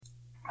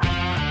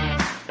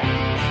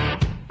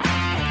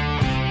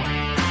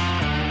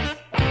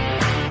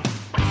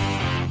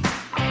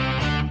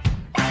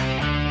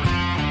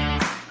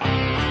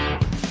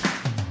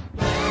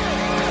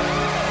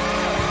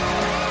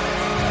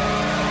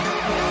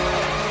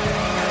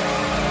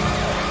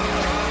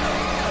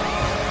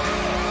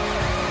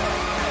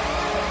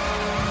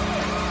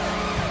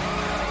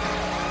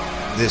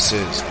This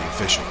is the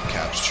official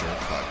Caps Chirp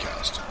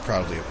podcast,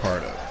 proudly a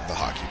part of the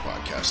Hockey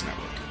Podcast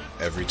Network.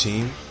 Every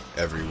team,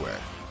 everywhere.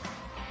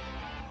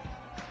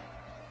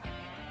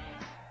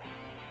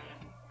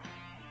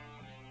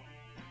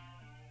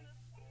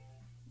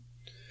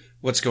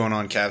 What's going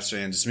on, Caps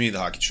fans? It's me, the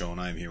Hockey Troll,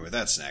 and I'm here with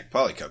that snack,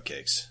 Polly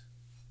Cupcakes.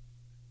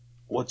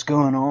 What's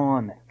going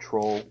on,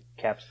 Troll,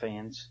 Caps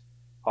fans,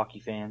 hockey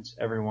fans,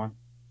 everyone?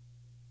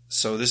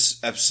 So this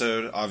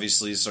episode,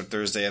 obviously, is our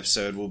Thursday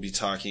episode. We'll be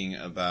talking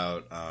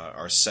about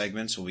our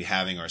segments. We'll be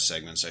having our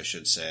segments, I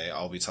should say.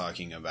 I'll be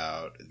talking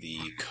about the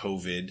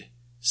COVID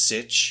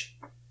sitch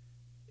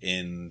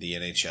in the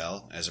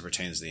NHL, as it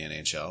pertains to the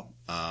NHL.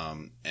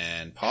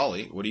 And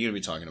Polly, what are you going to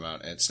be talking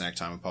about at Snack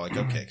Time with Polly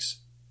Cupcakes?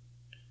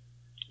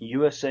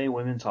 USA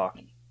women's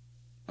hockey.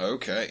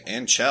 Okay,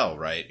 and Chell,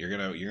 right? You're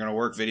gonna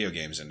work video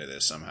games into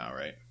this somehow,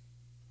 right?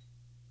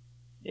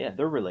 Yeah,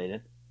 they're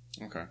related.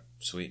 Okay,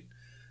 sweet.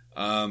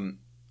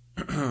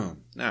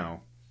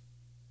 Now,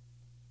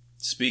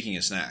 speaking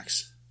of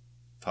snacks,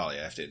 Polly,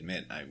 I have to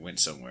admit, I went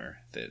somewhere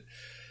that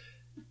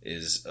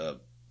is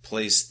a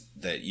place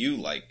that you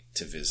like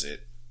to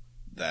visit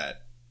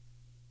that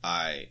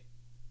I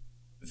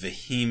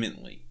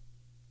vehemently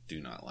do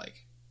not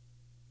like.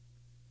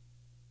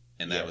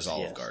 And that was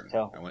Olive Garden.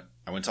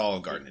 I went to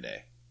Olive Garden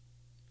today.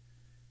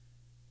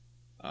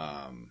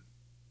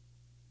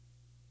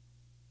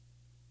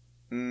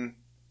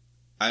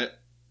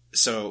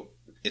 So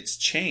it's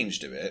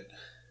changed a bit.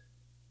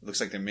 It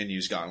looks like the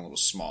menu's gotten a little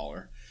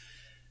smaller.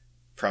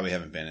 Probably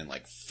haven't been in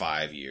like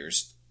 5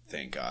 years,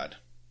 thank God.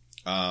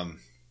 I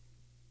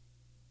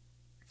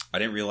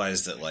didn't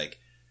realize that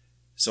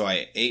so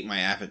I ate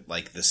my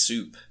like the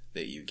soup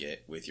that you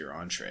get with your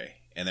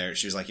entree, and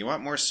she was like, "You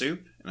want more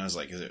soup?" And I was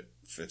like,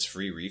 it's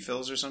free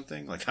refills or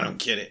something? Like, I don't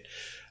get it.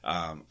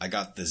 I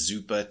got the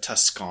Zuppa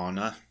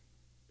Toscana,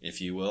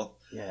 if you will.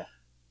 Yeah.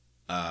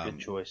 Good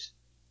choice.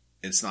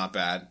 It's not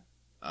bad.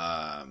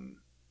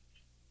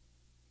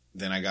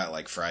 Then I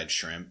got fried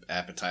shrimp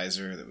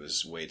appetizer that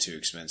was way too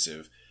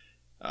expensive.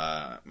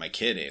 My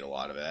kid ate a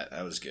lot of that.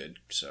 That was good.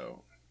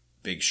 So,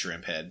 big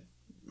shrimp head.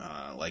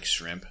 Likes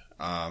shrimp.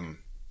 And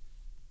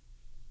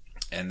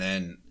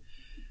then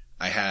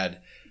I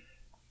had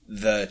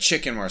the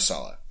chicken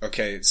marsala.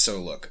 Okay, so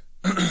look.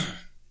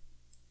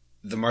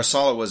 The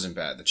marsala wasn't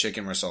bad. The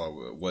chicken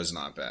marsala was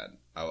not bad.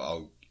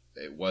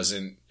 It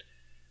wasn't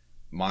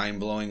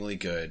mind-blowingly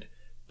good,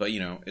 but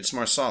it's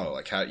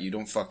marsala. How you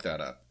don't fuck that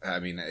up. I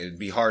mean, it'd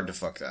be hard to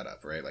fuck that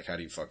up, right? How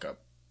do you fuck up?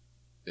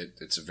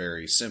 It's a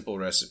very simple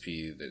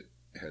recipe that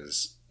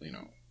has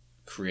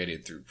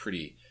created through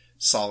pretty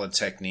solid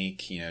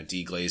technique.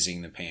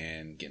 Deglazing the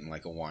pan, getting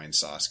a wine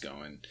sauce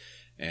going,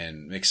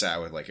 and mix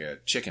that with a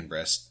chicken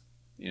breast.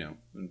 I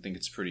think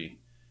it's pretty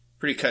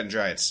cut and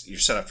dry. You're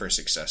set up for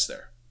success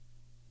there.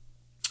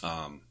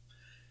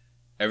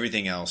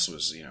 Everything else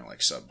was,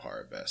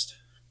 subpar at best.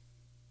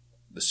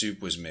 The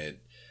soup was mid.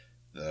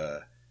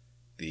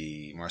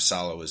 The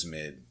marsala was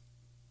mid.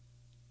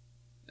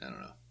 I don't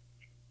know.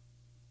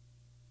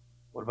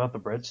 What about the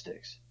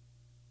breadsticks?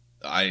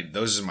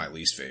 Those are my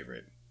least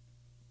favorite.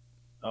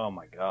 Oh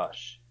my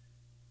gosh.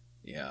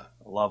 Yeah.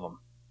 I love them.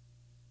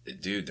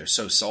 Dude, they're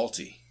so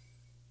salty.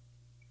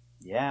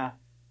 Yeah.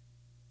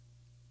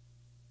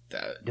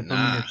 Dip them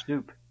in your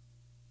soup.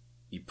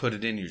 You put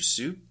it in your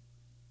soup?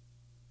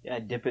 Yeah, I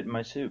dip it in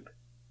my soup.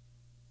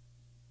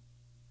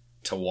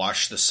 To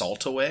wash the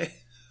salt away?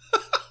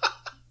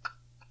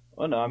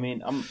 Well, no, I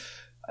mean,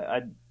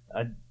 I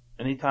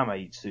anytime I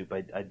eat soup,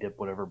 I dip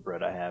whatever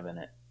bread I have in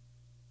it.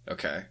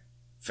 Okay,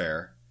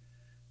 fair.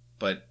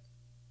 But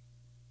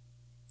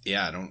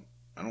yeah, I don't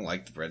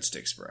like the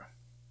breadsticks, bro.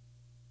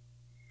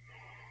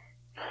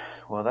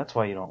 Well, that's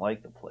why you don't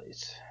like the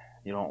place.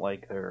 You don't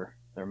like their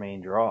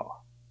main draw.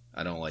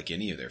 I don't like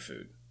any of their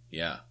food.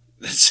 Yeah.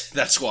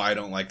 That's why I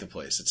don't like the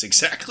place. It's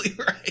exactly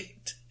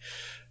right.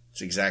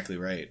 It's exactly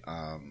right.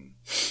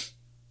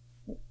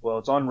 Well,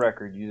 it's on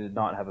record. You did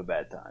not have a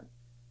bad time.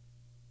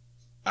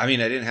 I mean,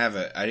 I didn't have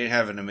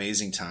an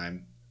amazing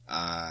time.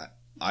 I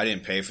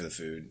didn't pay for the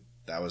food.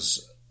 That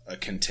was a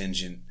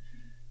contingent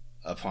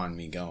upon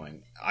me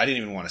going. I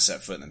didn't even want to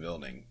set foot in the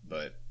building,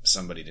 but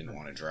somebody didn't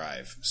want to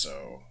drive,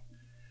 so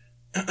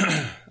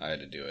I had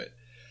to do it.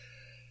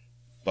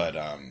 But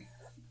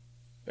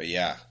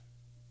yeah.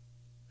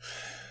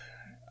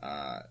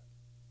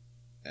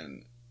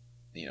 And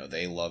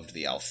they loved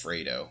the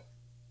Alfredo.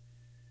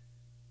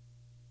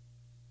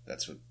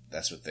 That's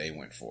what they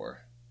went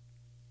for.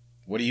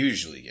 What do you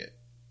usually get?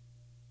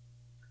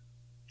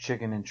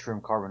 Chicken and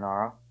shrimp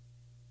carbonara.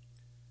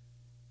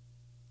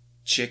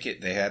 Chicken,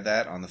 they had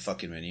that on the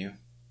fucking menu.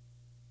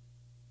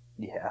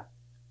 Yeah.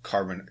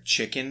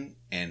 Chicken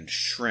and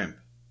shrimp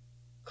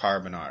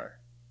carbonara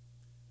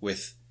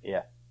with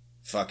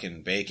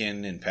fucking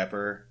bacon and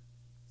pepper.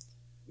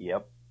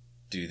 Yep.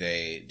 Do you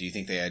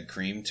think they add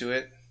cream to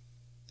it?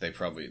 They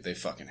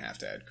fucking have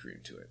to add cream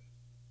to it.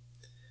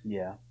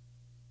 Yeah.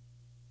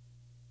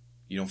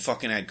 You don't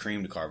fucking add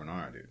cream to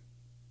carbonara, dude.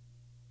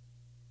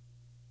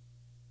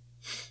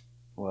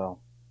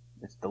 Well,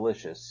 it's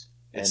delicious.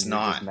 It's and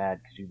not.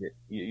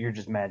 You're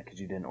just mad because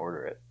you didn't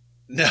order it.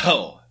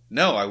 No,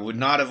 I would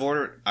not have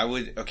ordered. I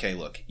would. Okay,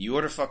 look, you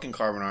order fucking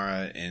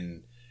carbonara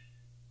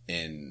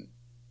in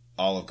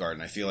Olive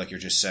Garden. I feel like you're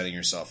just setting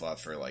yourself up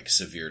for like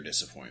severe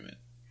disappointment.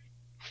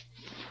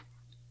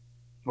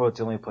 Well, it's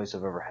the only place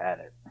I've ever had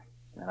it,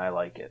 and I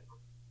like it.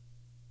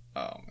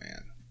 Oh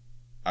man,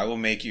 I will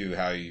make you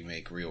how you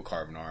make real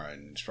carbonara,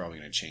 and it's probably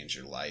going to change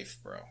your life,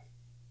 bro.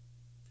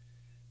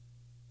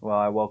 Well,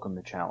 I welcome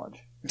the challenge.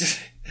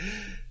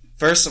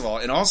 First of all,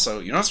 and also,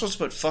 you're not supposed to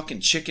put fucking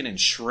chicken and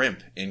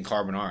shrimp in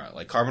carbonara.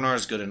 Like, carbonara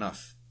is good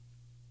enough.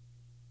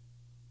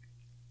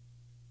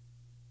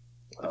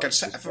 Like, I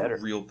have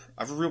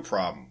a real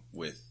problem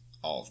with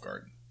Olive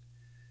Garden.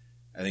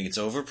 I think it's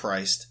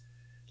overpriced.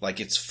 Like,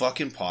 it's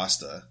fucking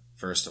pasta,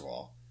 first of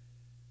all.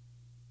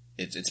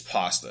 It's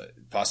pasta.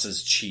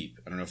 Pasta's cheap.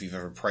 I don't know if you've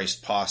ever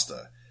priced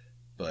pasta,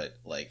 but,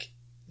 like,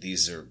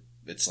 it's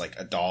like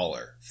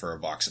 $1 for a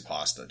box of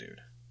pasta,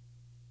 dude.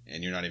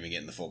 And you're not even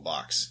getting the full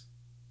box.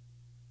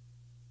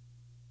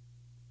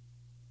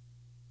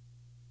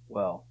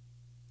 Well,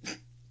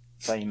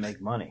 that's how you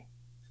make money.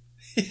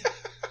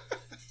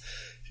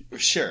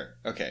 Sure.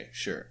 Okay,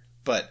 sure.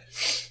 But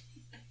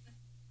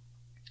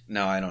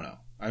no, I don't know.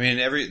 I mean,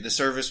 the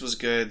service was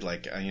good.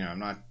 Like, I'm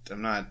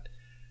not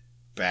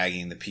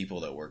bagging the people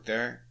that work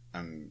there.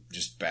 I'm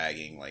just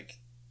bagging like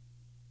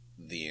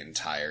the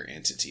entire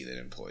entity that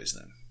employs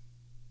them.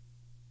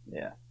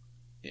 Yeah.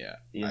 Yeah.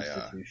 The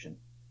institution.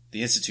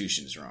 The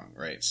institution is wrong,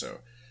 right? So,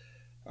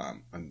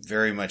 I'm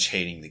very much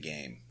hating the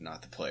game,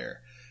 not the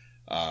player.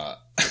 I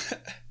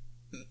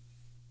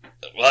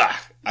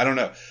don't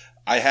know.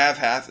 I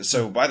have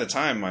so by the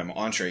time my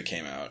entree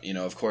came out,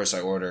 of course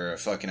I order a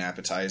fucking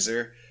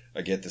appetizer.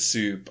 I get the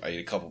soup. I eat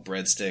a couple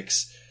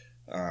breadsticks.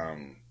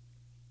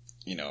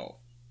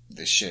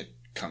 This shit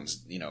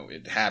comes,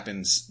 it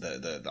happens.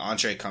 The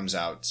entree comes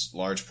out, it's a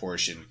large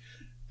portion.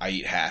 I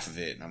eat half of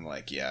it and I'm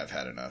like, yeah, I've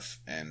had enough.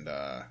 And,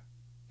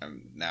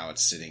 now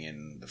it's sitting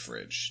in the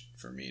fridge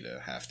for me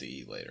to have to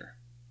eat later.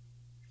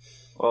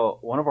 Well,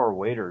 one of our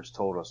waiters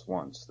told us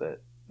once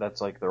that that's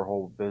like their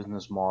whole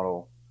business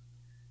model.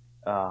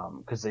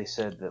 Because they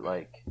said that,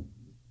 like,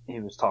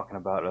 he was talking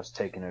about us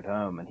taking it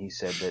home, and he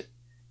said that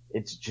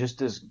it's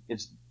just as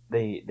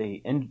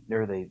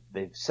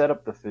they've set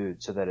up the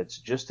food so that it's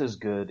just as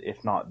good,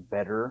 if not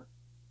better,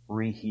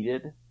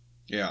 reheated.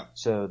 Yeah.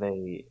 So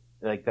they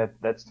like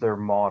that's their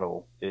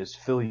model, is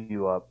fill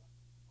you up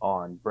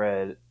on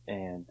bread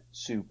and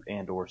soup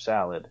and or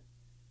salad,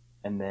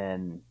 and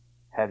then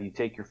have you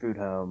take your food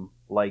home,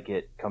 like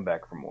it, come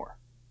back for more.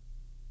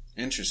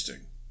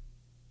 Interesting.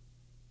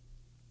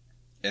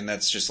 And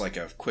that's just like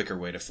a quicker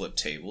way to flip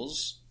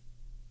tables?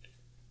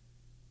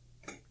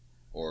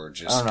 Or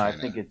just I don't know, kinda...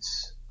 I think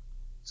it's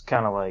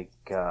kind of like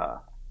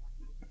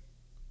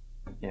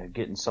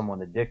getting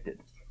someone addicted.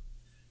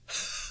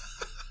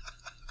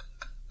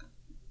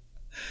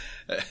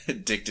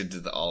 Addicted to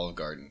the Olive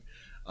Garden.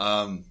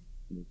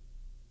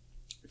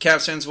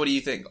 Cavs fans, what do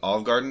you think?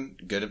 Olive Garden,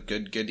 good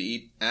to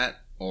eat at,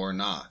 or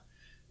nah?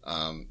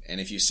 And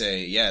if you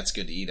say, yeah, it's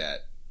good to eat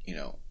at,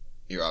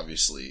 you're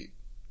obviously,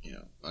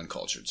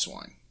 uncultured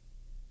swine.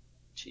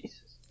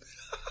 Jesus.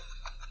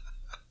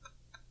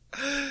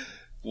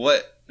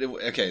 What?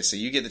 Okay, so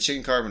you get the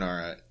chicken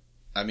carbonara.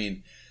 I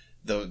mean,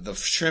 the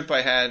shrimp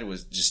I had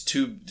was just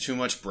too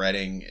much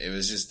breading.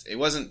 It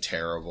wasn't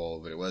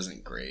terrible, but it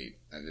wasn't great.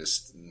 I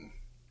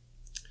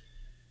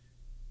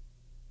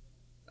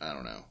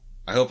don't know.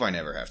 I hope I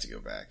never have to go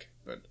back,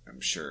 but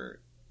I'm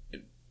sure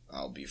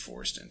I'll be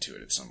forced into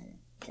it at some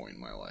point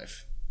in my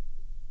life.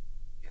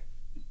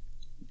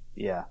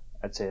 Yeah,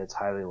 I'd say it's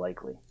highly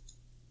likely.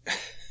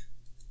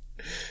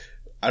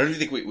 I don't even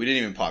think we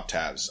didn't even pop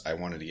tabs. I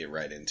wanted to get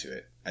right into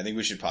it. I think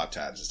we should pop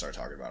tabs and start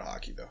talking about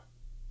hockey, though.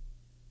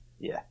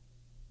 Yeah.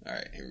 All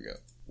right, here we go.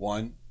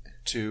 1,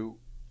 2,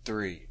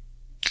 3.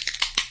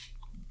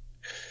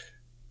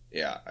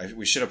 Yeah,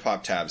 we should have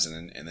popped tabs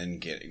and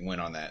then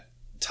went on that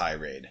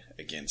tirade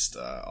against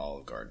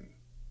Olive Garden.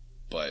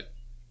 But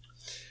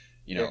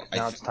now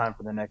it's time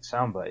for the next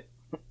soundbite.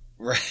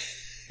 Right.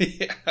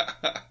 Yeah.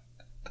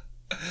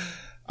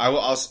 I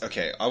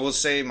will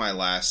say my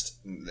last,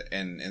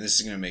 and this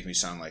is going to make me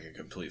sound like a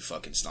complete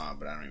fucking snob,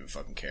 but I don't even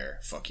fucking care.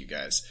 Fuck you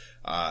guys.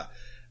 I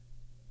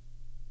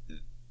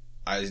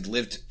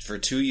lived for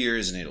 2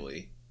 years in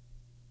Italy,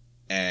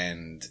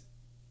 and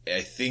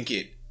I think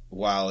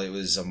while it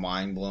was a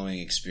mind-blowing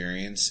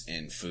experience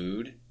in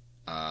food,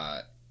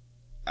 I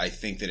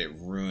think that it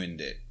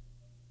ruined it.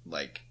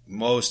 Like,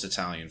 most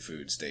Italian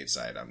food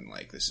stateside, I'm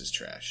like, this is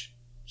trash.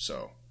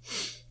 So...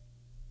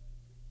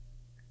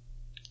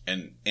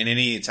 And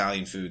any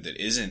Italian food that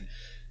isn't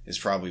is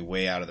probably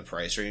way out of the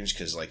price range,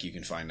 because like you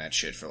can find that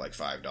shit for like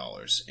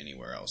 $5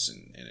 anywhere else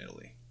in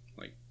Italy.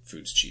 Like,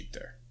 food's cheap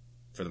there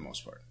for the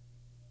most part,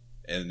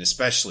 and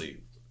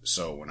especially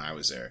so when I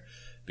was there,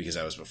 because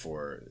I was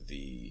before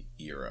the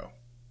euro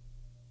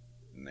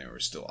and they were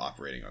still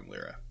operating on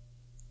lira.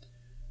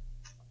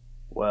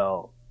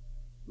 Well,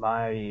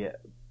 my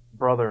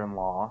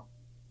brother-in-law,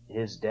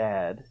 his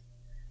dad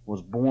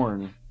was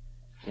born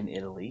in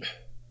Italy,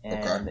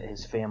 and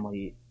his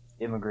family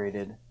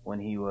immigrated when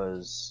he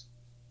was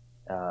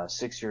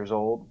 6 years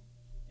old,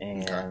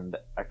 and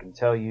I can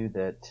tell you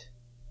that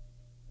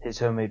his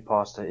homemade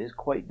pasta is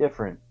quite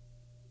different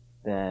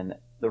than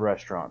the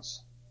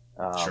restaurants.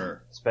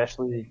 Sure.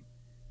 Especially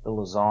the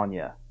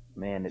lasagna.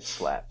 Man, it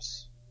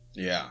slaps.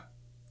 Yeah.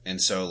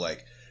 And so,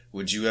 like,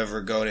 would you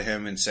ever go to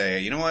him and say,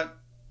 you know what?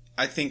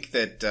 I think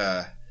that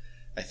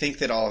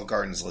Olive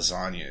Garden's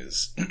lasagna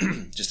is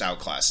just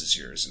outclasses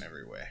yours in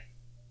every way.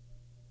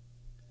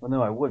 Well,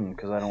 no, I wouldn't,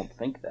 because I don't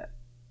think that.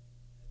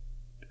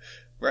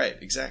 Right,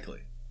 exactly.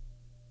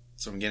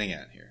 That's what I'm getting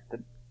at here.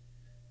 That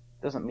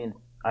doesn't mean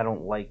I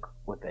don't like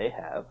what they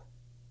have.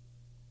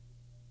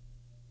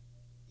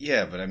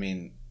 Yeah, but I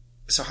mean,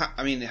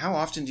 how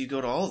often do you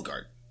go to Olive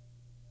Garden?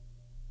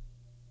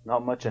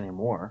 Not much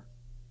anymore.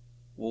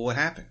 Well, what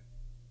happened?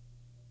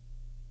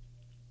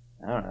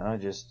 I don't know, I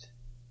just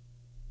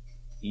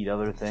eat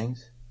other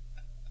things.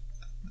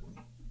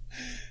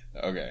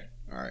 Okay,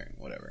 alright,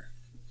 whatever.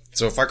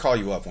 So if I call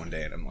you up one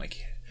day and I'm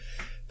like,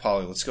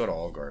 Polly, let's go to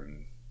Olive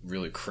Garden.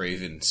 Really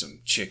craving some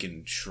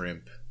chicken,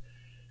 shrimp,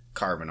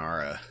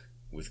 carbonara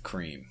with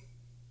cream.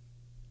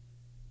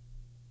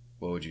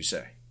 What would you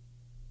say?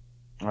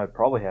 I'd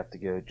probably have to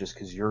go just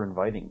because you're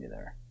inviting me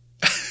there.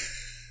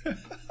 I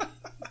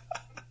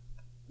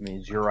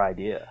mean, it's your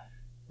idea.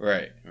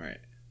 Right.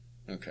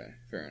 Okay,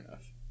 fair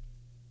enough.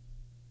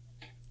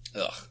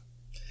 Ugh.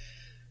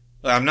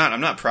 Well, I'm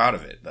not proud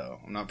of it though.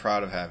 I'm not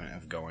proud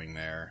of going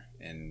there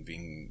and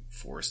being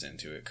forced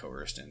into it,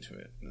 coerced into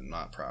it. I'm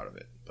not proud of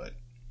it. But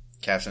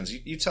Captains,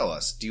 you tell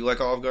us. Do you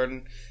like Olive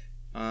Garden?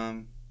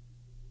 And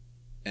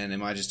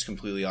am I just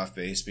completely off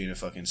base being a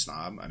fucking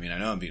snob? I mean, I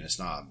know I'm being a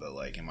snob, but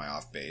like, am I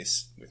off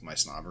base with my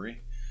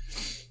snobbery?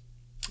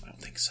 I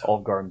don't think so.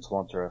 Olive Garden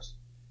sponsor us.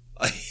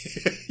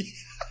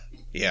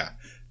 Yeah,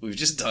 we've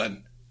just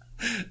done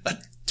a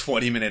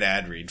 20-minute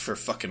ad read for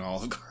fucking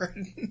Olive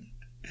Garden.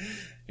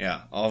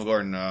 Yeah, Olive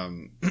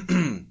Garden.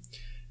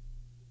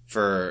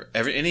 For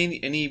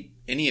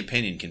any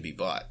opinion can be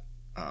bought.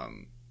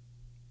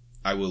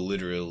 I will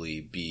literally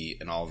be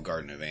an Olive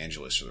Garden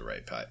evangelist for the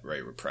right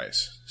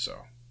price.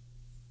 So,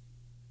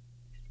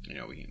 you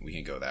know, we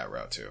can go that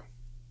route too.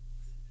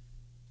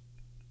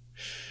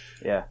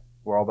 Yeah,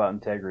 we're all about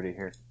integrity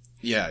here.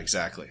 Yeah,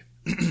 exactly.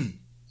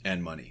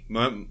 And money.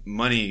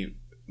 Money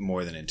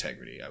more than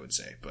integrity, I would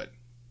say. But,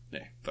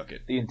 hey, fuck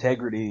it. The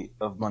integrity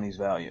of money's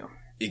value.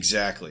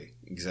 Exactly.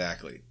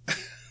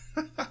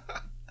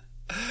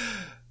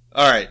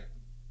 All right.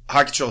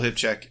 Hockey Troll Hip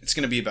Check. It's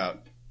going to be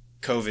about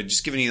COVID,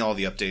 just giving you all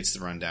the updates, the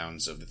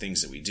rundowns of the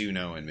things that we do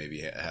know, and maybe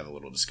have a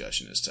little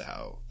discussion as to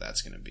how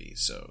that's going to be.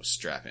 So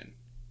strap in.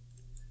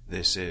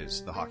 This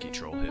is the Hockey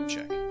Troll Hip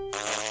Check.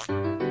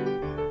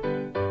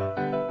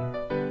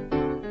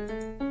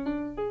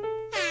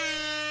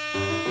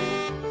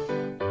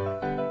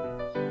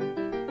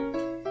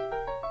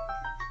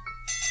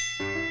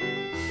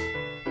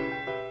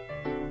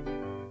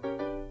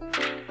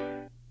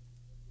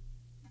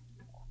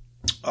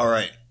 All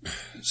right.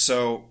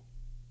 So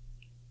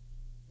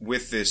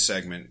with this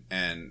segment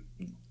and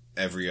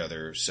every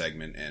other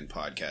segment and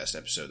podcast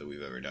episode that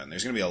we've ever done,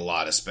 there's going to be a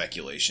lot of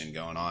speculation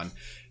going on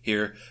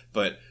here.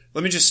 But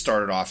let me just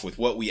start it off with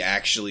what we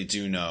actually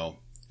do know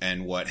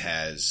and what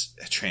has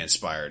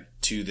transpired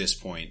to this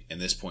point, and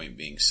this point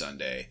being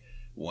Sunday,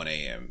 1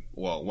 a.m.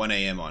 Well, 1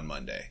 a.m. on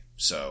Monday.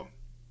 So,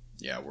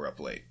 yeah, we're up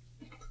late.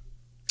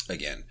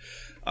 Again.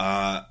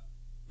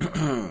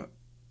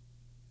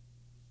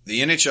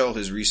 The NHL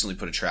has recently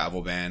put a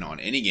travel ban on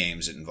any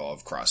games that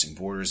involve crossing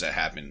borders. That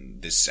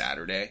happened this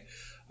Saturday,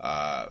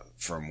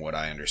 from what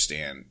I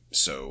understand.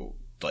 So,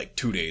 like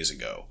 2 days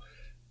ago,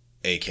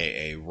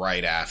 aka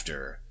right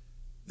after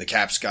the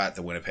Caps got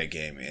the Winnipeg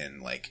game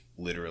in, like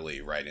literally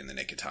right in the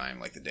nick of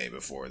time, like the day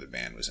before the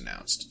ban was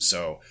announced.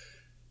 So,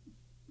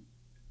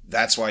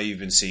 that's why you've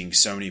been seeing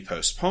so many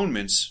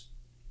postponements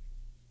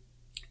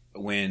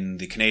when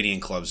the Canadian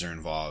clubs are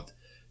involved,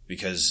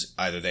 because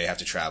either they have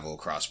to travel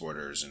across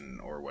borders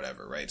or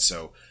whatever, right?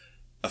 So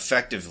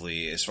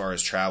effectively, as far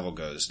as travel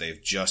goes, they've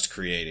just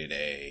created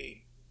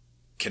a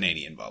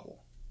Canadian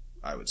bubble,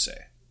 I would say.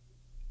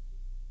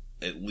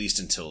 At least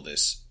until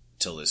this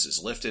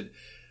is lifted.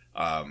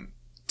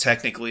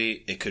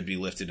 Technically, it could be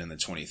lifted in the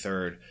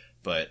 23rd,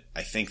 but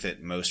I think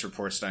that most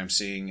reports that I'm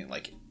seeing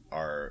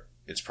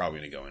it's probably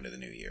going to go into the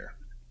new year.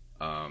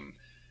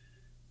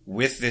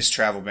 With this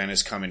travel ban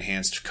has come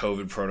enhanced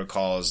COVID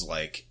protocols,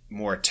 like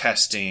more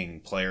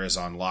testing, players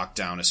on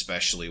lockdown,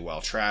 especially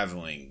while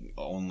traveling,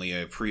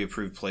 only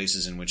pre-approved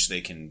places in which they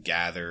can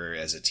gather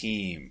as a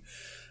team.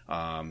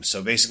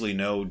 So basically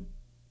no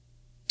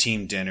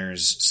team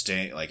dinners,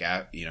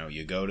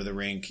 you go to the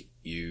rink,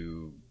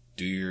 you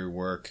do your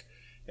work,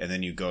 and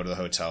then you go to the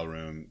hotel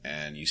room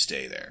and you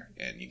stay there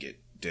and you get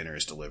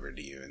dinners delivered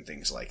to you and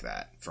things like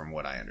that, from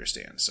what I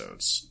understand. So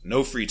it's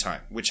no free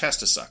time, which has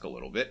to suck a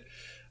little bit.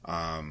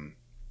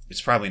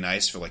 It's probably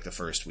nice for like the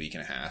first week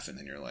and a half, and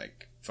then you're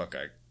like, fuck,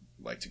 I'd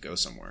like to go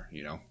somewhere,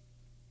 you know?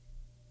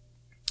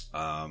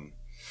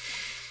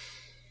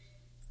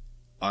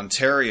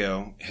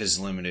 Ontario has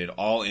limited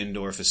all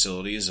indoor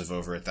facilities of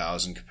over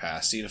 1,000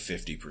 capacity to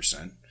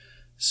 50%.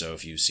 So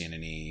if you've seen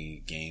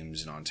any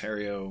games in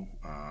Ontario,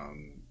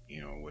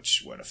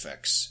 what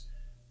affects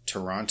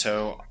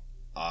Toronto,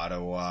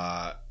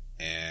 Ottawa,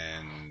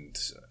 and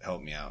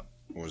help me out.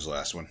 What was the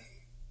last one?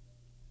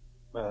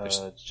 It's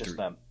just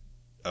them.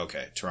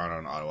 Okay, Toronto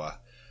and Ottawa.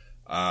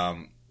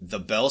 The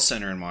Bell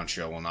Center in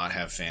Montreal will not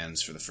have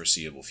fans for the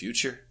foreseeable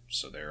future,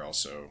 so they're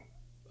also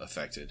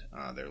affected.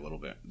 They're a little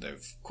bit.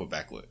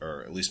 Quebec,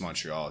 or at least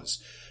Montreal,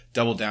 has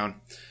doubled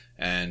down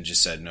and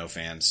just said no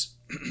fans.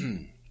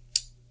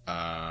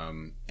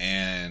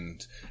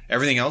 And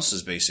everything else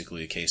is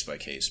basically a case by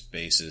case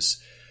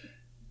basis.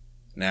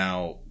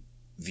 Now,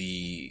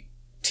 the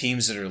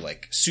teams that are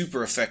like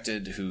super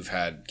affected, who've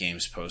had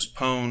games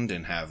postponed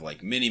and have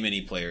like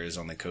many players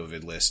on the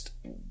COVID list,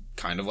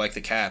 kind of like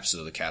the Caps,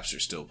 though the Caps are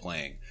still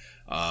playing.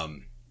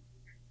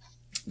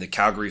 The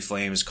Calgary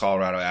Flames,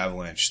 Colorado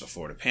Avalanche, the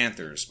Florida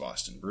Panthers,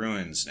 Boston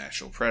Bruins,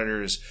 Nashville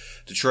Predators,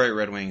 Detroit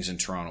Red Wings, and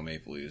Toronto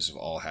Maple Leafs have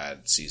all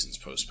had seasons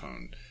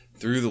postponed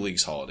through the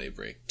league's holiday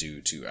break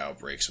due to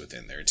outbreaks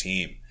within their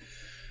team.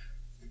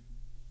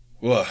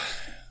 Well,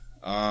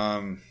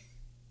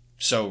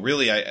 so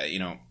really,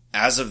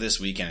 as of this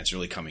weekend, it's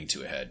really coming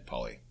to a head.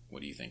 Paulie,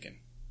 what are you thinking?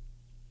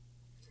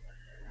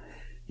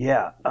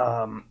 Yeah,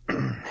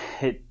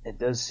 it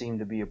does seem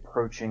to be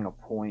approaching a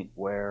point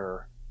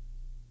where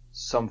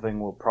something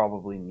will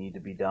probably need to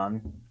be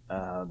done.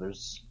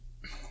 There's,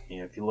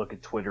 if you look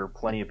at Twitter,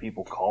 plenty of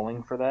people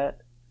calling for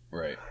that.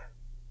 Right.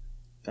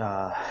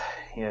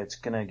 It's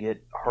going to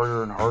get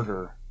harder and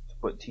harder to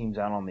put teams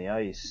out on the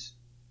ice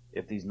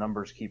if these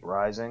numbers keep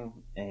rising,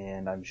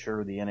 and I'm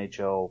sure the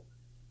NHL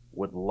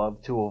would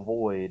love to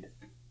avoid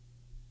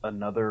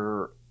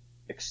another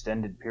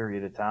extended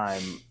period of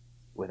time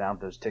without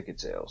those ticket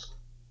sales.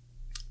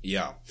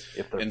 Yeah.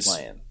 If they're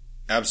playing.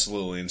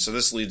 Absolutely. And so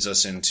this leads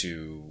us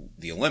into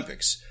the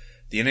Olympics.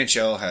 The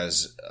NHL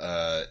has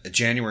a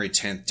January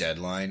 10th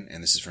deadline,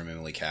 and this is from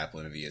Emily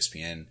Kaplan of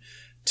ESPN,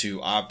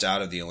 to opt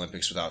out of the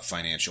Olympics without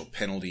financial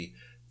penalty.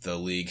 The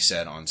league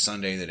said on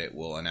Sunday that it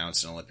will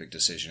announce an Olympic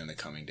decision in the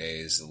coming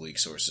days. The league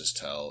sources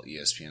tell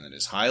ESPN that it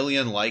is highly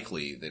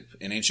unlikely that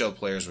NHL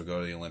players will go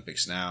to the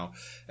Olympics now,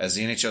 as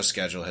the NHL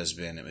schedule has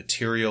been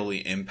materially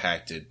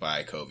impacted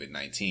by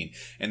COVID-19.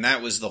 And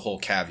that was the whole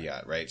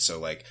caveat, right? So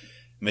like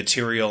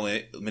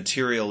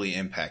materially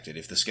impacted.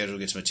 If the schedule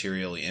gets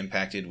materially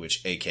impacted,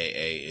 which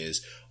AKA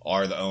is,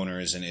 are the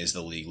owners and is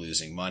the league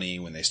losing money?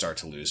 When they start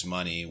to lose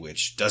money,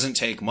 which doesn't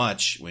take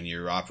much when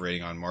you're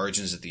operating on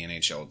margins that the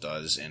NHL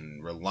does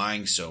and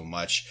relying so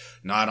much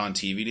not on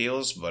TV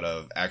deals but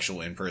of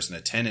actual in-person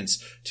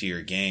attendance to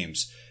your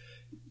games,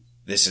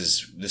 this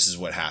is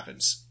what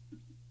happens.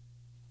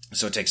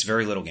 So it takes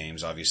very little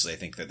games. Obviously, I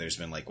think that there's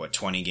been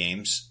 20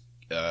 games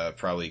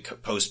probably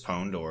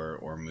postponed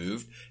or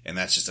moved, and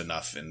that's just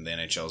enough. And the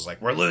NHL is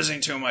like, we're losing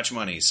too much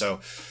money.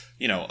 So,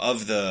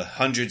 of the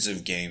hundreds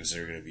of games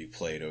that are going to be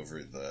played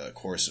over the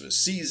course of a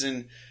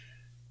season,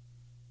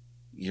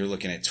 you're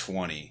looking at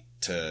 20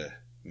 to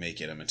make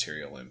it a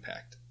material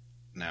impact.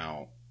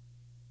 Now,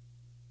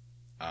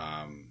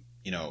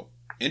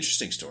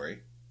 interesting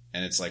story.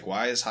 And it's like,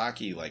 why is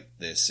hockey like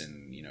this?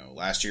 And,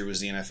 last year was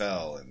the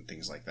NFL and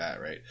things like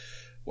that, right?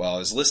 Well, I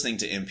was listening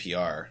to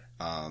NPR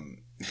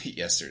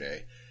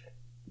yesterday.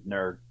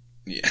 Nerd.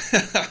 Yeah.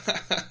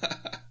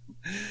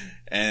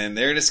 And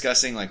they're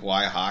discussing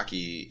why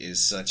hockey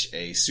is such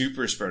a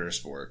super spreader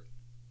sport.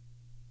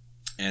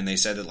 And they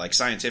said that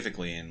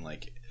scientifically, and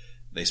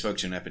they spoke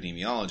to an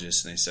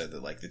epidemiologist, and they said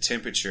that the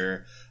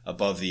temperature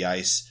above the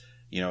ice,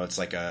 it's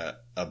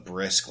a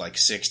brisk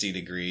 60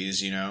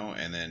 degrees,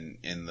 and then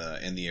in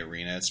the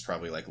arena it's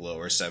probably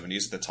lower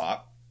 70s at the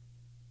top,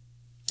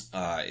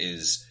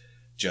 is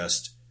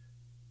just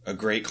a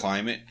great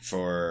climate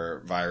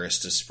for virus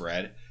to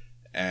spread.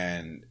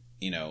 And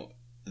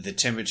the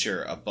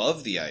temperature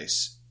above the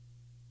ice,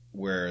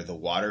 where the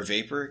water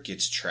vapor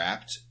gets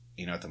trapped,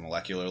 at the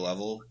molecular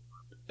level,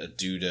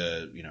 due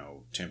to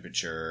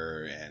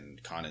temperature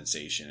and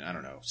condensation, I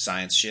don't know,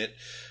 science shit,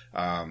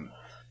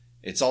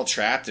 it's all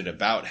trapped at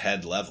about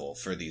head level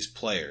for these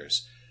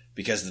players,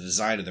 because the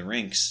design of the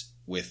rinks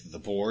with the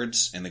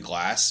boards and the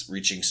glass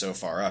reaching so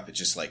far up, it's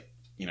just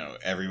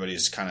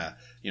everybody's kind of,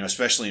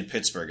 especially in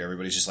Pittsburgh,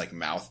 everybody's just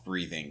mouth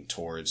breathing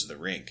towards the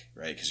rink,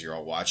 right? Because you're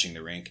all watching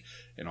the rink,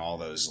 and all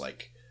those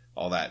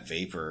all that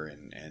vapor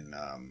and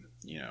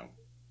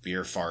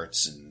beer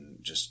farts and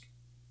just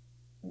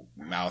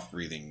mouth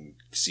breathing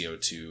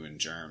CO2 and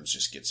germs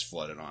just gets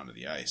flooded onto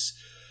the ice.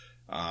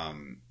 All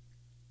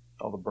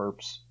the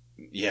burps.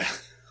 Yeah,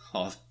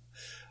 all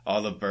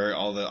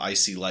the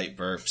icy light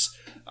burps.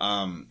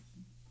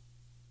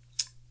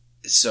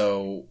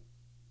 So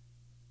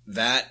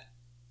that,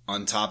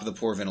 on top of the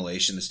poor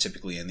ventilation that's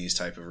typically in these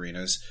type of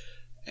arenas,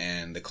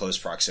 and the close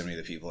proximity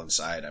of the people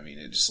inside,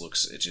 it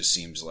just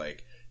seems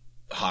like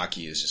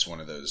hockey is just one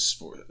of those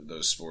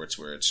sports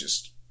where it's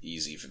just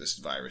easy for this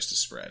virus to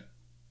spread.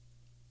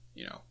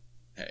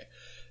 Hey,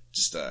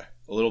 Just a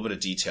little bit of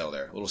detail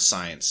there, a little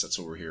science. That's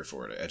what we're here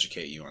for, to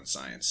educate you on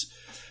science.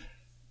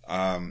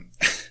 I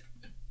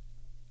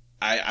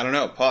don't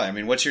know, Paul. I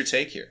mean, what's your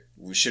take here?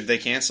 Should they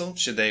cancel?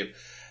 Should they?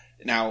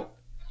 Now,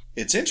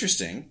 it's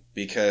interesting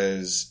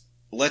because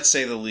let's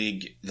say the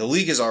league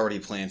is already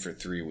planned for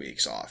 3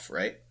 weeks off,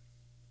 right?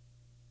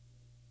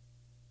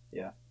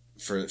 Yeah.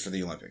 For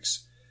the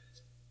Olympics,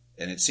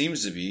 and it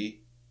seems to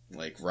be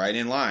like right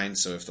in line.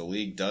 So if the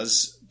league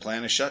does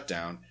plan a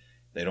shutdown,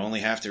 they'd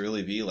only have to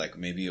really be like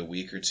maybe a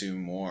week or two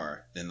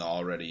more than the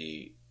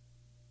already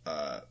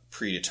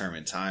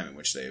predetermined time in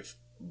which they've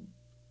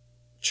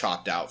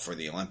chopped out for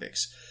the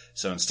Olympics.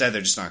 So instead,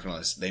 they're just not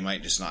going to. They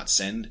might just not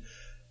send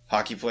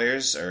hockey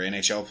players or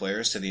NHL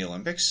players to the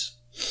Olympics,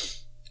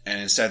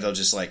 and instead they'll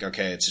just like,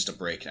 okay, it's just a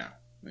break now.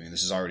 I mean,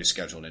 this is already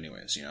scheduled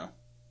anyways, you know.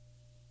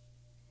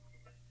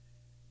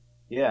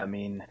 Yeah, I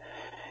mean,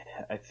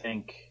 I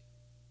think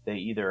they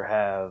either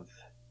have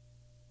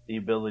the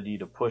ability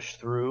to push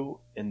through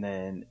and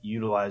then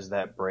utilize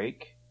that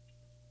break,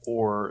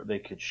 or they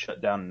could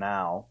shut down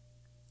now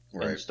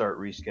and start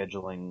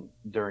rescheduling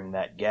during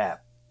that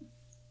gap.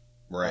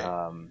 Right.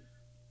 I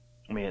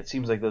mean, it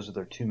seems like those are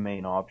their two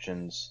main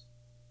options.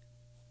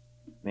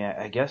 I mean,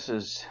 I guess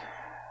as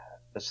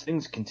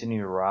things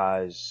continue to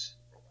rise,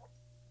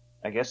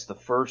 I guess the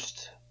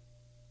first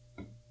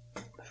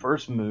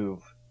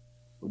move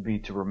would be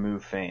to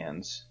remove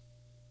fans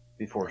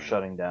before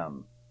shutting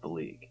down the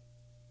league.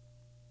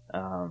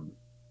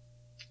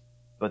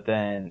 But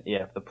then,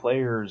 yeah, if the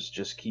players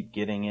just keep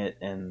getting it,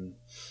 and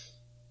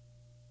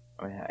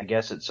I mean, I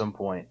guess at some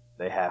point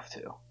they have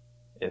to,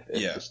 if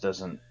this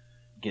doesn't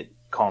get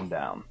calmed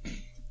down.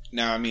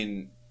 Now, I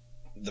mean,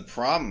 the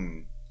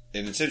problem,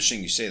 and it's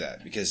interesting you say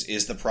that, because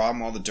is the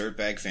problem all the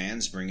dirtbag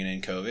fans bringing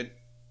in COVID?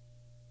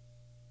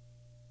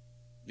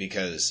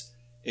 Because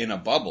in a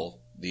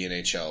bubble, the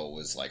NHL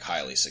was like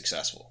highly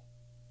successful.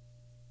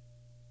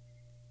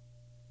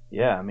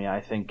 Yeah, I mean,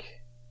 I think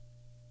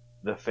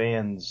the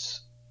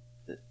fans,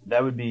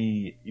 that would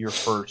be your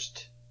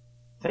first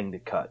thing to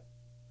cut,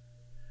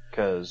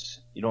 because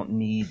you don't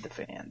need the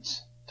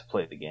fans to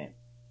play the game.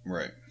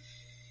 Right.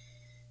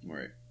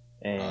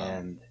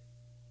 And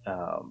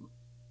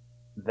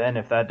then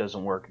if that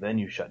doesn't work, then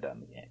you shut down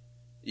the game.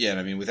 Yeah, and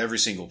I mean, with every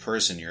single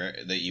person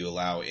that you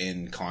allow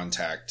in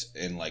contact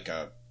in like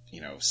a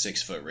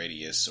 6 foot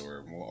radius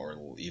or more,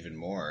 or even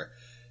more,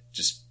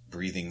 just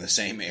breathing the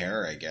same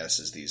air, I guess,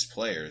 as these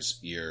players,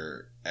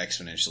 you're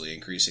exponentially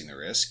increasing the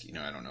risk.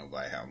 I don't know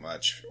by how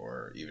much,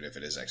 or even if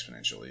it is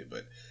exponentially,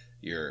 but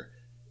you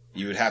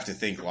would have to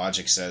think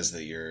logic says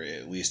that you're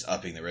at least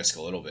upping the risk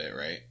a little bit,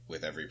 right?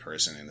 With every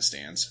person in the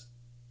stands.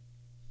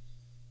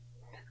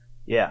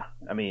 Yeah,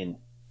 I mean,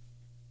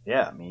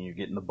 you're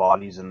getting the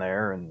bodies in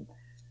there and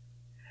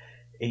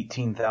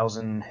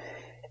 18,000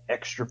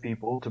 extra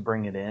people to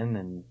bring it in,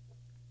 and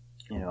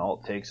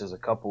all it takes is a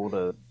couple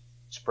to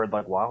spread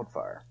like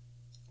wildfire.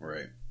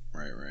 Right.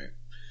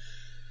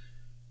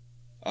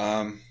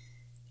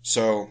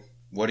 So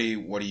what are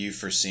you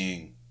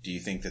foreseeing? Do you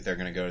think that they're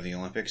going to go to the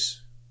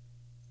Olympics?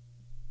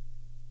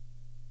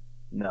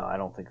 No, I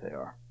don't think they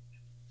are.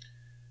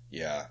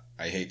 Yeah,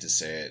 I hate to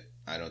say it.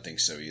 I don't think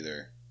so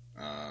either.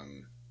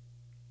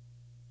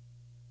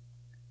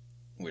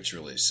 Which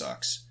really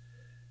sucks.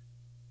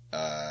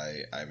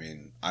 I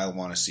mean, I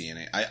want to see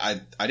I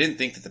didn't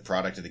think that the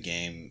product of the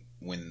game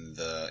when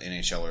the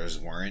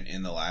NHLers weren't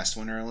in the last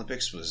Winter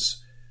Olympics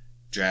was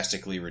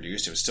drastically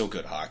reduced. It was still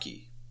good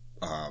hockey,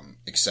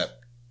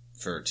 except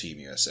for Team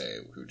USA,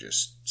 who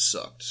just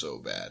sucked so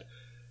bad.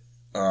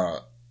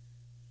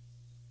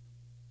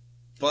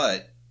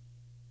 But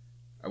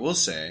I will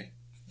say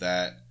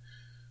that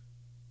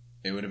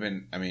it would have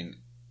been, I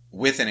mean,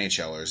 with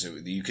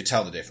NHLers, you could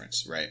tell the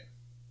difference, right?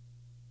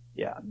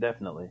 Yeah,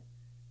 definitely.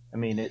 I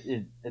mean,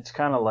 it's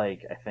kind of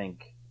like, I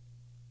think,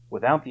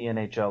 without the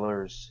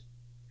NHLers,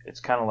 it's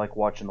kind of like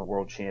watching the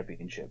World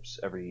Championships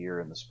every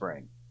year in the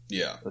spring.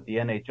 Yeah. With the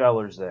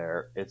NHLers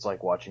there, it's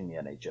like watching the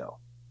NHL.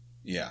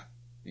 Yeah,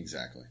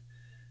 exactly.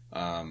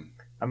 I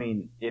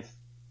mean, if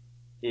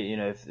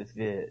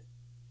the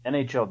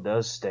NHL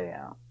does stay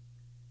out,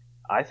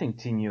 I think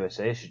Team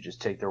USA should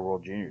just take their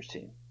World Juniors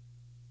team.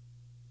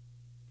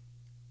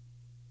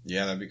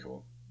 Yeah, that'd be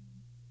cool.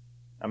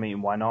 I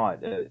mean, why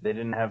not? They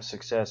didn't have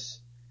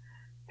success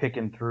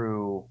picking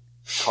through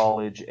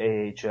college,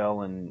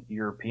 AHL, and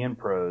European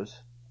pros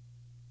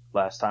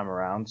last time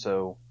around.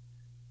 So,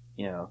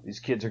 these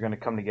kids are going to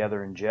come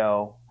together and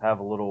gel, have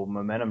a little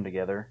momentum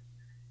together.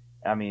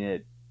 I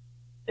mean,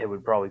 it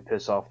would probably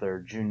piss off their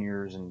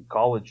juniors and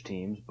college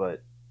teams,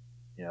 but,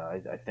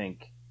 I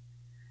think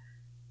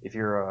if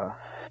you're a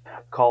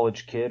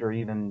college kid or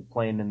even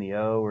playing in the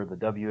O or the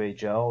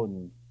WHL,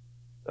 and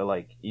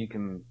you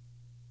can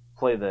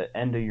play the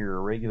end of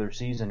your regular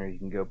season, or you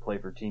can go play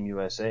for Team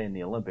USA in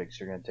the Olympics,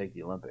 you're going to take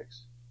the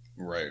Olympics.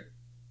 Right.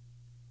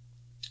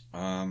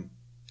 Yeah,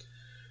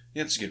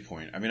 that's a good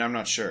point. I mean, I'm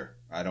not sure.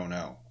 I don't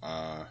know.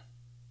 I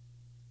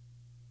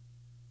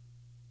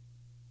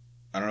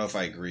don't know if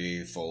I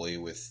agree fully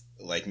with,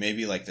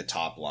 maybe the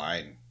top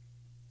line,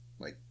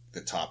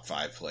 the top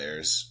 5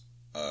 players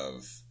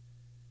of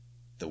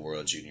the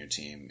World Junior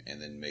team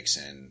and then mix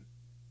in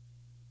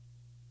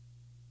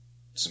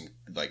some,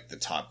 like, the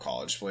top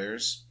college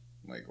players,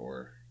 like,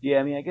 or... Yeah,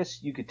 I mean, I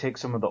guess you could take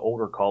some of the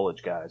older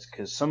college guys,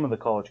 because some of the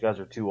college guys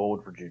are too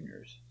old for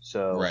juniors.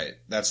 So right,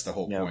 that's the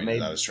whole point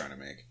that I was trying to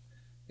make.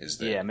 Is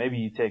that yeah, maybe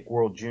you take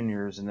World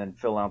Juniors and then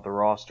fill out the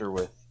roster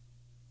with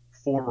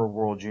former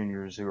World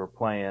Juniors who are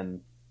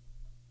playing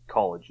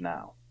college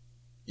now.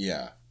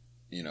 Yeah,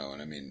 you know what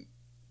I mean,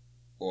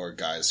 or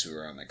guys who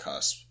are on the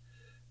cusp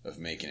of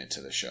making it to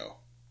the show.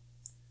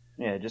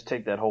 Yeah, just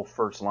take that whole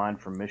first line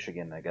from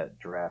Michigan that got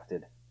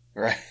drafted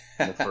right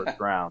in the first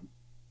round.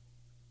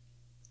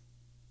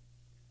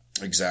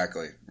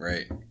 Exactly,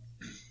 right.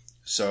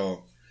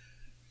 So,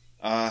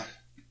 man,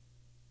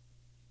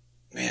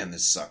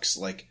 this sucks.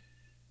 Like,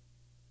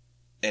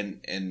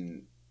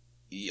 and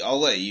I'll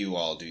let you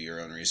all do your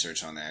own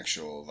research on the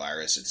actual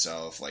virus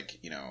itself.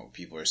 Like, you know,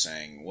 people are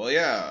saying, well,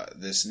 yeah,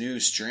 this new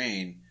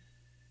strain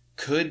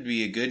could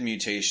be a good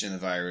mutation of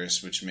the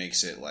virus, which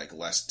makes it, like,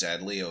 less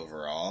deadly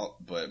overall,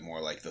 but more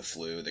like the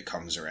flu that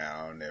comes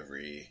around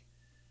every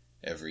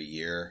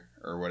year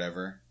or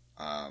whatever.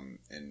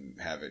 And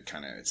have it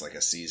kind of, it's like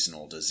a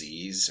seasonal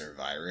disease or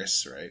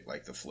virus, right?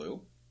 Like the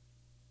flu.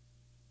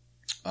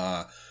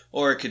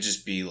 Or it could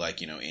just be like,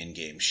 you know,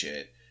 in-game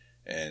shit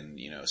and,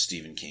 you know,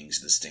 Stephen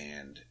King's The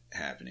Stand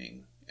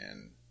happening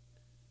and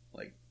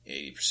like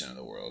 80% of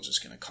the world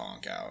just going to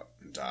conk out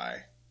and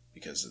die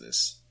because of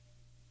this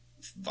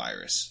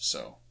virus.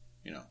 So,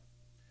 you know,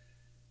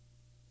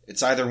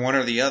 it's either one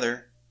or the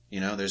other, you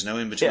know, there's no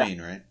in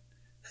between, right?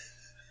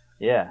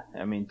 Yeah.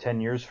 I mean,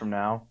 10 years from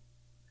now,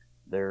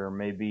 there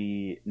may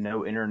be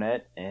no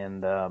internet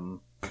and,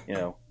 you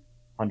know,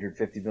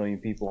 150 million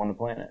people on the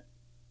planet.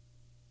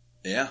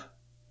 Yeah.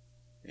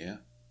 Yeah.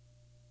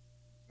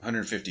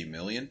 150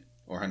 million?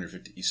 Or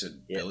 150, you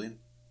said billion?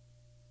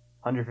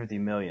 150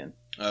 million.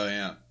 Oh,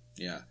 yeah.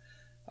 Yeah.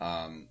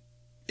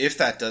 If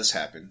that does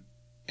happen,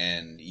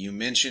 and you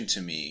mentioned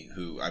to me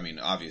who, I mean,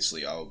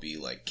 obviously I'll be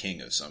like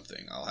king of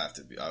something. I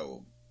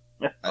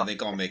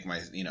think I'll make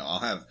my, you know, I'll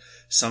have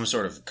some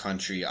sort of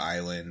country,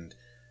 island,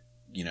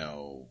 you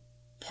know,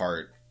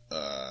 part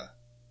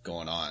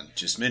going on.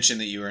 Just mention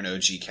that you were an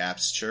OG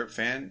Caps Chirp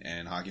fan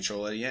and Hockey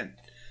Troll at the end.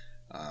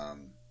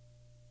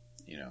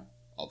 You know,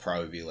 I'll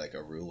probably be like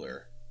a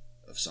ruler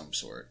of some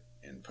sort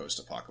in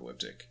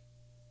post-apocalyptic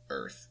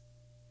Earth.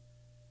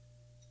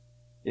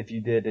 If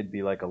you did, it'd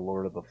be like a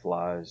Lord of the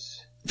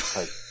Flies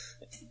type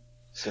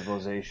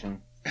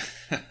civilization.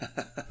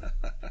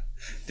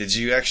 Did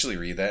you actually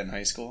read that in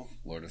high school,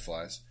 Lord of the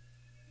Flies?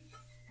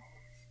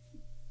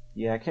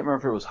 Yeah, I can't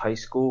remember if it was high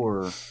school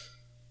or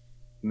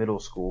middle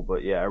school,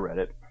 but yeah, I read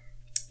it.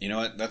 You know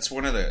what? That's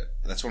one of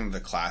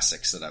the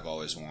classics that I've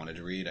always wanted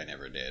to read. I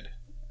never did.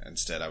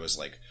 Instead, I was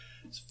like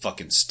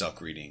fucking stuck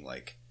reading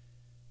like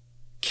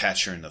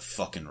Catcher in the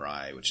fucking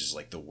Rye, which is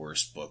like the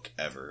worst book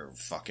ever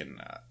fucking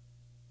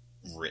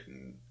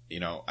written. You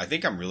know, I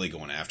think I'm really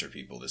going after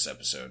people this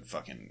episode.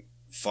 Fucking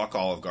fuck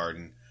Olive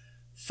Garden,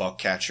 fuck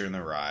Catcher in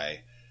the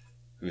Rye.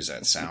 Who's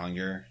that?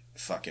 Salinger?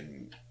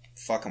 Fucking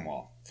fuck them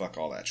all. Fuck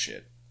all that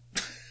shit.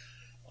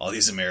 All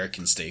these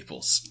American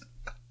staples.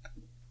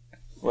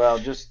 Well,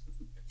 just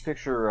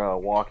picture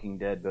Walking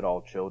Dead, but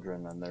all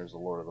children, and there's the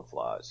Lord of the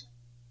Flies.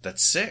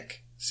 That's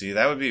sick. See,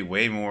 that would be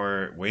way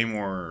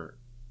more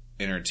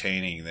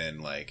entertaining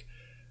than, like,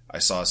 I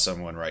saw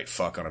someone write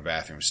fuck on a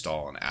bathroom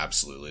stall and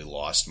absolutely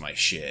lost my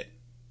shit.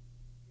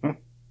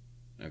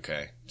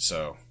 Okay,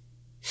 so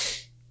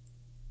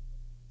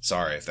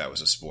sorry if that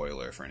was a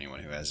spoiler for anyone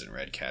who hasn't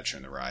read Catcher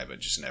in the Rye, but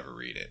just never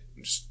read it.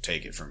 Just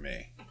take it from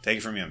me. Take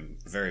it from me, I'm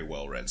a very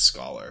well-read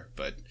scholar,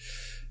 but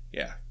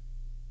yeah.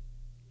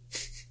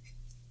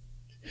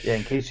 Yeah,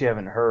 in case you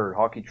haven't heard,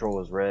 Hockey Troll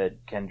has read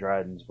Ken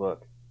Dryden's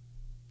book.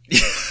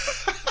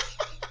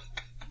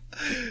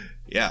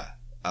 Yeah.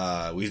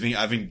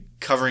 I've been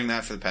covering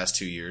that for the past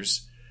 2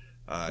 years.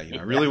 You know,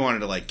 I really wanted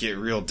to like get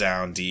real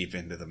down deep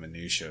into the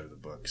minutia of the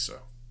book, so.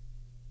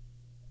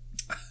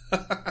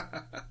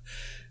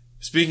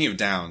 Speaking of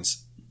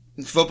downs,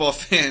 football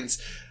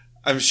fans,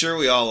 I'm sure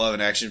we all love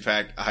an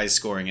action-packed,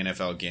 high-scoring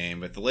NFL game,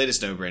 but the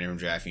latest no-brainer from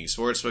DraftKings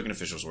Sportsbook, an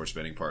official sports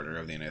betting partner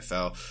of the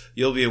NFL.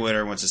 You'll be a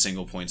winner once a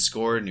single point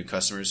scored. New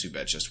customers who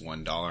bet just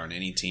 $1 on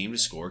any team to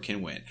score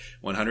can win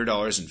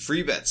 $100 in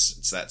free bets.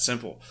 It's that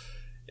simple.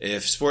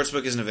 If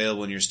Sportsbook isn't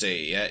available in your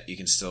state yet, you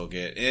can still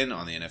get in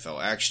on the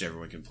NFL action.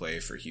 Everyone can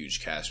play for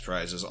huge cash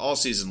prizes all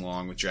season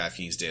long with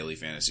DraftKings Daily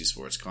Fantasy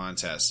Sports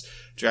Contests.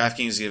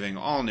 DraftKings giving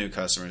all new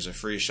customers a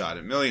free shot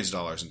at millions of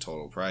dollars in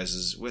total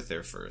prizes with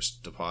their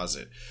first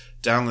deposit.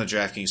 Download the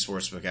DraftKings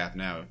Sportsbook app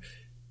now.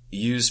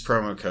 Use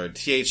promo code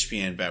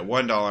THPN, bet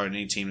 $1 on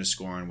any team to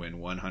score and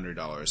win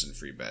 $100 in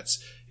free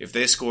bets. If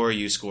they score,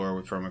 you score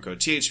with promo code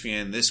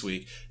THPN this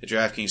week at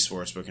DraftKings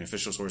Sportsbook, an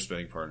official sports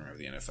betting partner of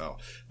the NFL.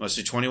 Must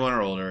be 21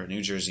 or older,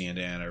 New Jersey,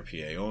 Indiana, or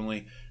PA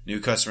only. New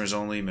customers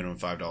only, minimum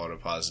 $5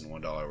 deposit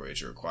and $1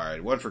 wager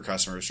required. One per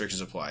customer, restrictions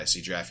apply.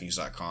 See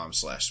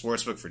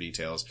DraftKings.com/sportsbook for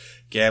details.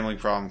 Gambling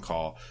problem,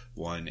 call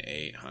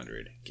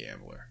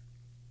 1-800-GAMBLER.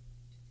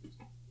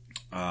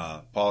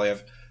 Paulie,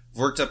 I've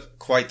worked up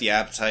quite the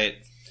appetite,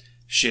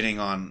 shitting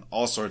on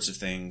all sorts of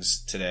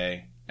things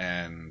today,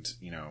 and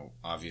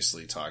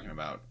obviously talking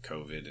about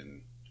COVID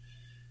and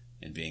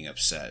being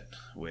upset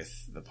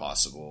with the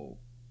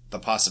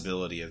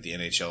possibility of the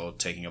NHL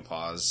taking a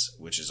pause,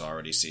 which is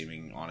already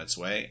seeming on its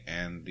way,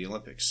 and the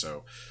Olympics.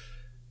 So,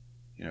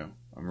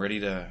 I'm ready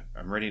to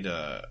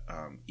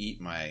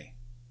eat my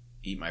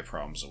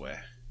problems away.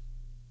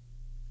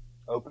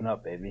 Open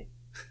up, baby.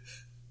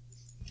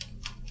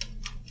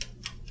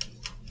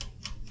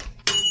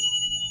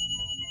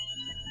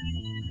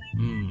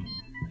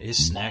 It's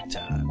snack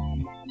time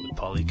with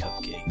Polly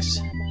Cupcakes.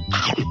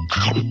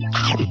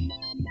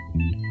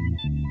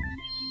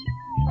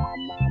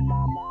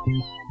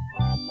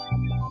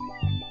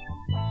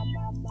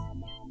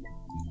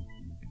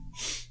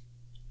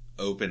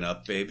 Open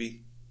up,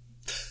 baby.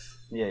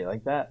 Yeah, you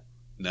like that?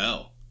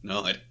 No,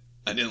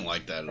 I didn't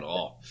like that at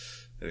all.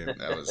 I think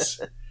that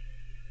was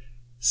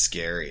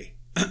scary.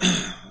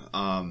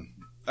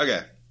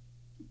 Okay,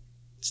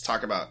 let's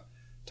talk about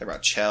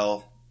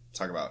Chell.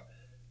 Talk about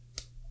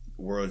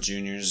World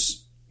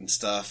Juniors and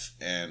stuff,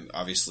 and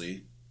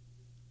obviously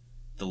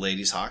the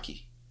ladies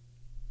hockey.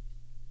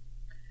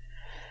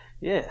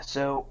 Yeah.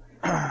 So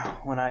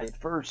when I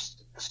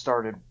first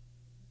started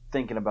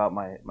thinking about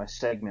my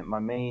segment, my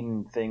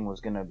main thing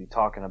was going to be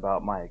talking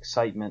about my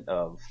excitement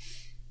of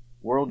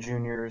World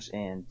Juniors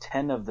and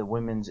 10 of the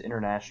women's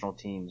international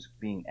teams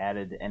being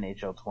added to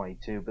NHL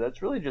 22. But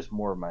that's really just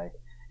more of my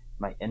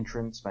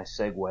entrance, my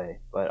segue.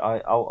 But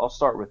I'll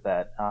start with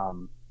that.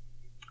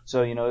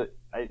 So,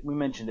 we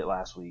mentioned it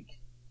last week.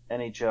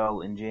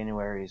 NHL in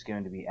January is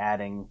going to be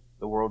adding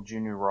the World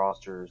Junior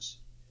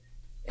rosters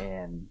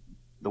and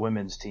the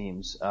women's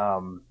teams.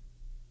 I'm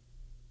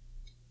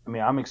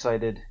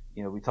excited.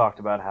 We talked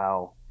about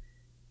how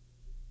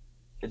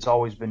it's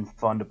always been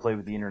fun to play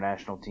with the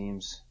international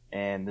teams,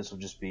 and this will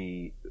just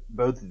be,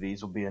 both of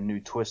these will be a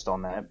new twist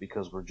on that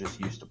because we're just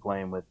used to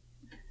playing with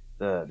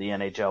the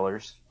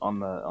NHLers on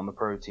the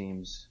pro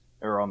teams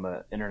or on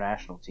the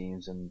international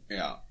teams. And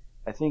yeah,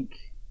 I think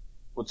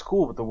what's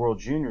cool with the World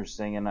Juniors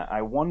thing, and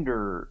I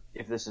wonder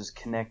if this is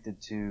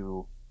connected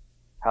to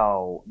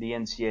how the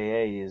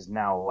NCAA is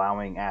now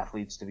allowing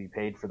athletes to be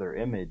paid for their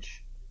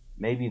image.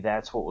 Maybe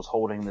that's what was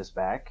holding this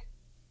back,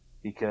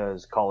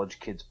 because college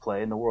kids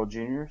play in the World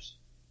Juniors.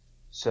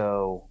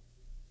 So,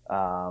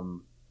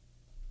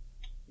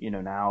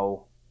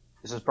 now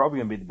this is probably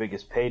going to be the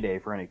biggest payday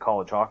for any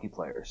college hockey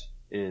players,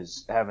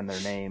 is having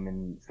their name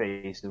and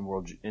face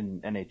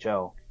in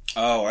NHL.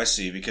 Oh, I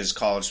see. Because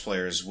college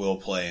players will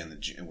play in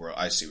the world.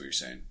 I see what you're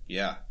saying.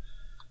 Yeah.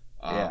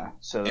 Yeah.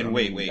 So and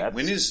wait.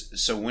 When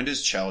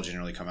does Chell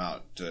generally come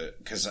out?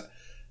 Because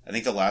I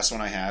think the last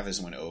one I have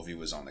is when Ovi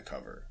was on the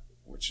cover,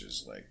 which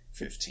is like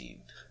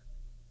 15.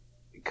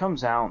 It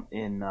comes out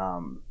in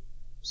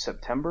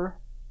September,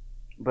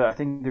 but I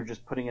think they're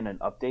just putting in an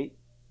update.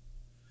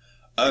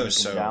 Oh,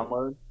 so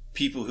download.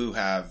 People who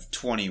have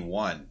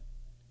 21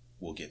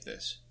 will get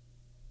this.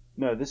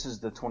 No, this is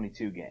the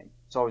 22 game.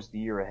 It's always the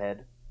year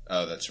ahead.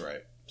 Oh, that's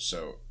right.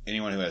 So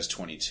anyone who has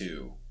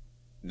 22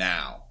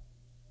 now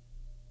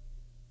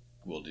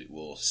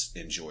will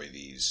enjoy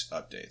these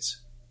updates.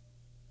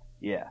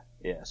 Yeah.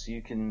 So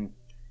you can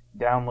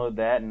download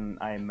that, and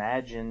I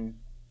imagine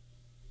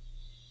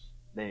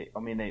they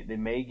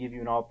may give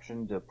you an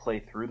option to play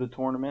through the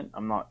tournament.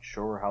 I'm not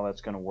sure how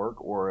that's going to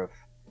work, or if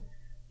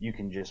you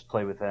can just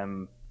play with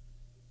them,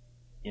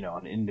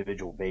 on an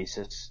individual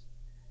basis.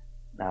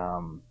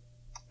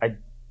 I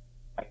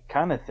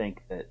kind of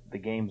think that the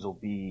games will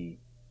be,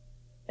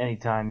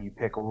 anytime you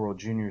pick a World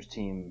Juniors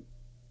team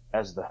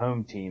as the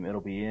home team, it'll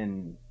be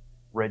in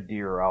Red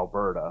Deer,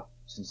 Alberta,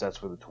 since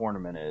that's where the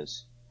tournament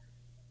is.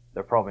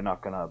 They're probably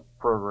not going to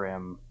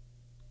program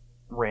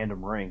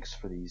random rinks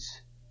for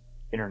these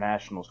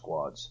international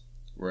squads.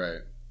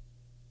 Right.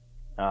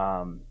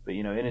 But,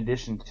 in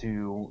addition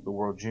to the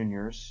World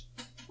Juniors,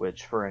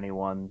 which for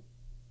anyone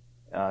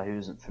who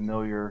isn't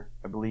familiar,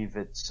 I believe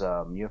it's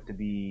you have to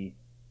be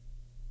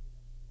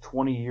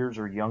 20 years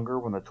or younger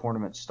when the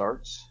tournament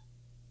starts.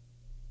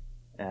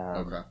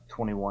 Okay.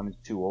 21 is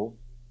too old.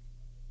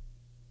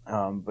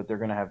 But they're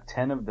going to have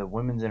 10 of the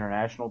women's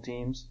international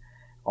teams,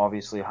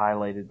 obviously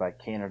highlighted by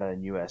Canada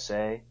and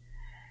USA.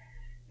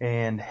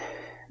 And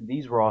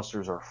these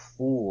rosters are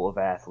full of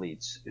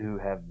athletes who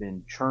have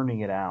been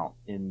churning it out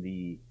in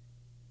the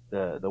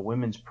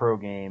women's pro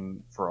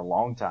game for a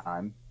long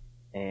time,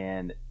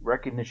 and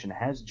recognition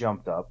has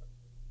jumped up,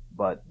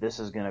 but this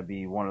is going to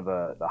be one of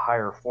the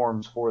higher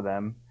forms for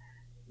them.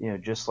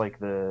 Just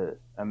like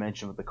I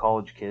mentioned with the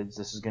college kids,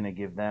 this is going to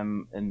give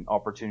them an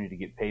opportunity to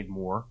get paid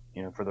more,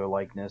 for their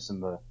likeness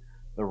and the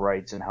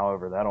rights and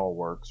however that all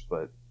works.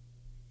 But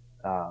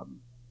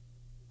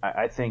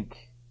I think,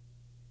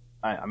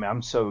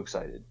 I'm so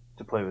excited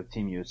to play with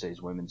Team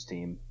USA's women's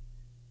team,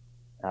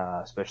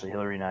 especially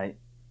Hillary Knight,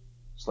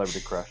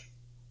 celebrity crush.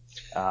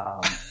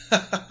 God.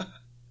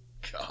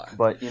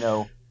 But,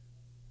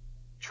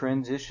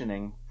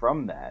 transitioning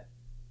from that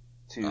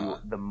to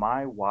the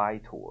My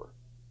Y Tour.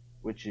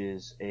 which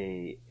is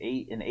an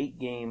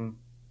 8-game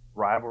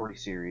rivalry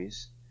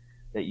series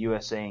that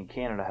USA and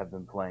Canada have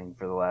been playing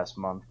for the last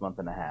month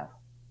and a half.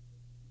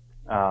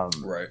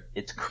 Right.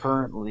 It's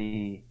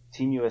currently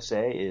Team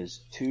USA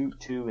is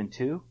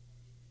 2-2-2.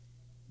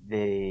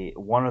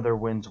 One of their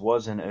wins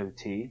was in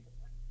OT.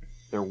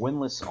 They're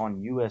winless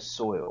on U.S.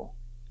 soil.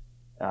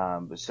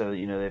 So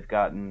they've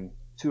gotten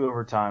 2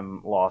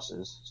 overtime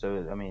losses.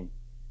 So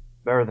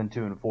better than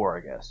 2-4,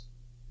 I guess.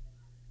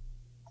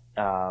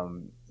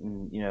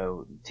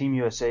 Team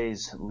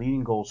USA's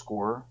leading goal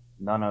scorer,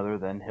 none other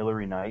than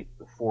Hillary Knight,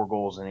 with 4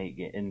 goals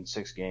in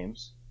 6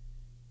 games.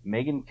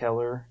 Megan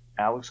Keller,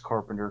 Alex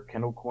Carpenter,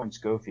 Kendall Coyne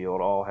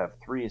Schofield all have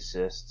 3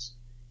 assists.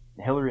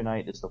 And Hillary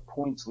Knight is the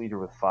points leader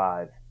with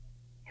 5,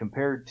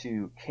 compared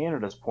to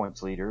Canada's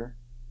points leader,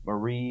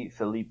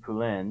 Marie-Philippe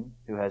Poulin,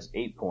 who has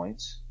 8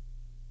 points,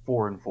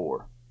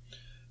 4-4.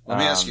 Let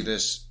me ask you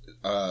this.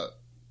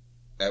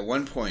 At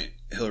one point,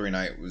 Hillary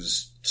Knight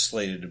was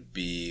slated to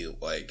be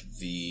like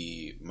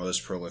the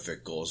most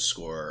prolific goal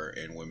scorer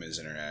in women's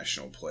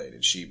international play.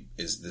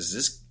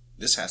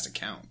 This has to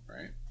count,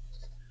 right?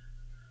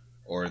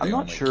 Or I'm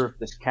not sure if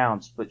this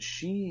counts, but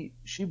she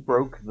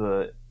broke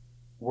the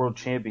World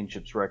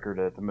Championships record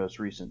at the most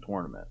recent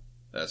tournament.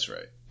 That's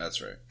right.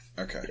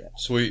 Okay. Yeah.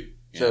 Sweet.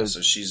 Yeah,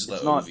 so she's the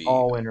it's not OV.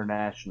 all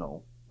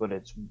international, but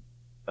it's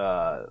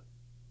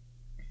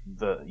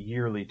the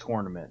yearly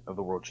tournament of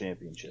the World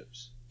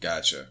Championships.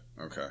 Gotcha.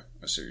 Okay.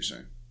 I see what you're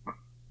saying.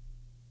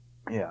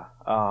 Yeah.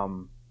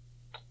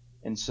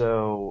 And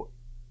so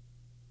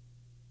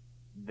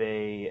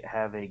they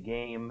have a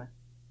game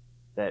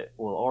that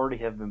will already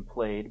have been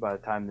played by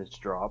the time this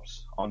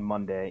drops on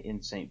Monday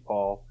in St.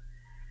 Paul.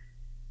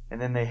 And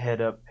then they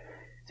head up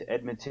to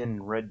Edmonton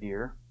and Red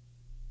Deer.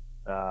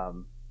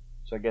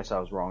 So I guess I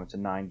was wrong. It's a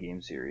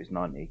 9-game series,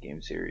 not an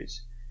 8-game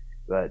series.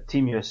 But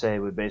Team USA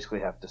would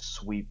basically have to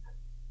sweep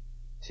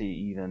to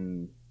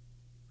even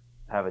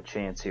have a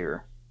chance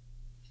here.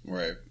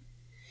 Right.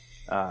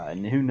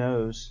 And who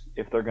knows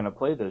if they're going to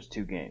play those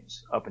 2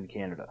 games up in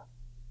Canada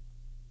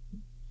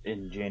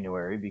in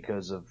January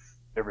because of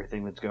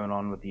everything that's going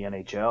on with the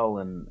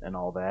NHL and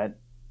all that.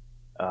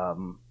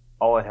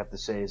 All I have to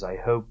say is I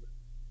hope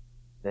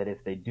that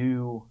if they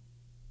do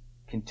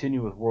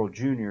continue with World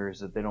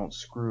Juniors, that they don't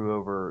screw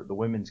over the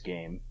women's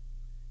game,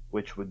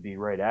 which would be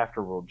right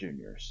after World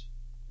Juniors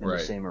in the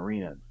same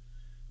arena.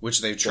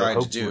 Which they've tried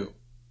to do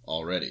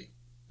already.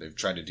 They've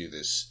tried to do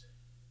this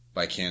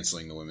by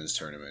canceling the women's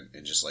tournament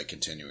and just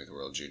continue with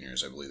World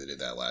Juniors. I believe they did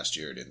that last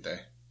year, didn't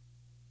they?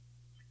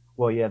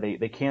 Well, yeah,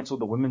 they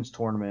canceled the women's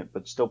tournament,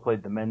 but still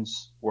played the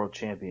men's World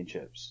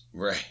Championships.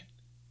 Right.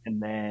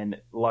 And then,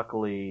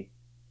 luckily,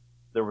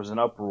 there was an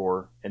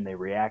uproar, and they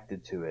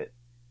reacted to it.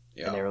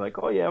 Yeah. And they were like,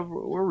 oh, yeah,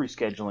 we're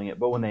rescheduling it.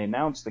 But when they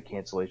announced the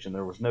cancellation,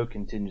 there was no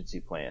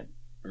contingency plan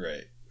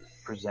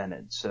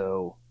presented.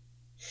 So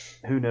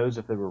who knows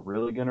if they were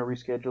really going to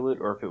reschedule it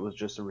or if it was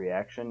just a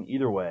reaction.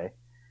 Either way,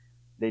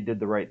 they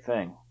did the right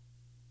thing.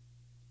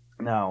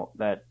 Now,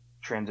 that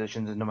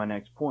transitions into my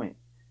next point.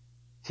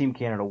 Team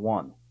Canada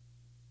won.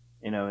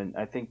 And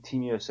I think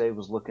Team USA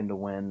was looking to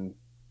win.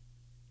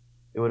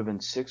 It would have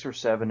been 6 or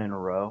 7 in a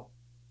row.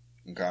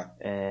 Okay.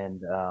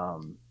 And,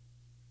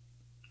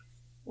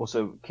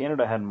 so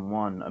Canada hadn't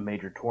won a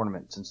major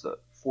tournament since the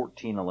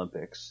 14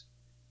 Olympics.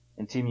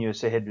 And Team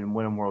USA had been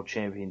winning world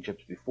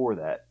championships before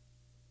that.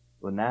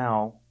 But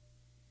now,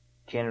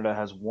 Canada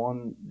has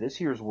won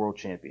this year's world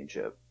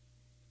championship.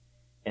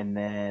 And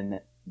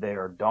then they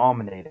are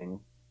dominating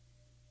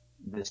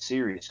this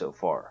series so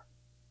far.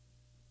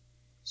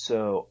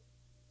 So,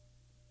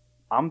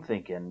 I'm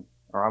thinking,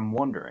 or I'm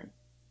wondering,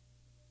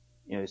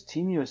 is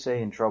Team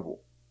USA in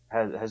trouble?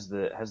 Has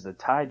the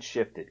tide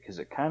shifted? Because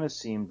it kind of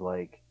seemed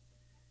like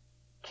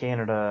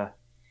Canada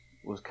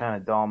was kind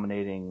of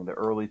dominating the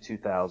early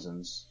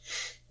 2000s,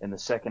 and the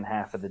second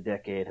half of the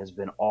decade has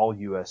been all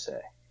USA.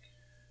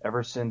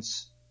 Ever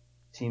since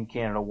Team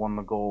Canada won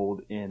the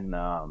gold in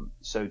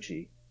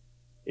Sochi,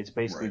 it's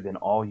basically been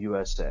all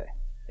USA.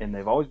 And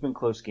they've always been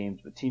close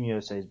games, but Team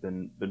USA has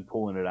been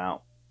pulling it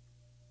out.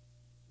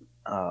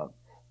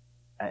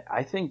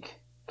 I think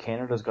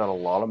Canada's got a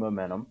lot of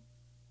momentum,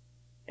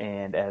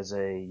 and as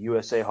a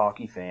USA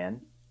hockey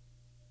fan,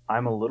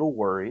 I'm a little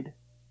worried.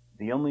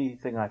 The only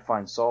thing I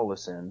find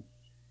solace in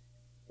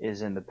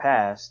is in the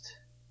past,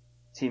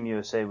 Team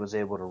USA was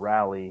able to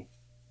rally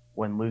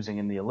when losing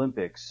in the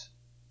Olympics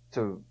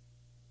to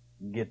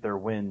get their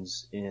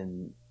wins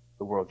in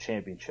the World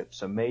Championship.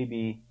 So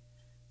maybe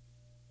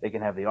they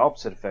can have the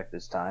opposite effect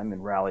this time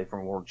and rally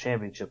from a World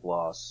Championship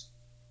loss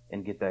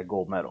and get that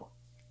gold medal.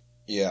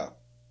 Yeah.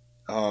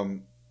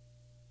 And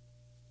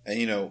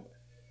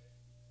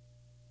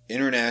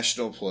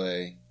international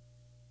play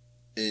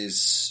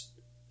is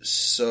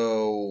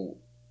so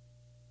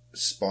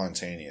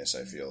spontaneous,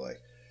 I feel like,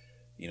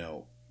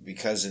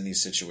 because in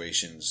these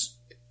situations,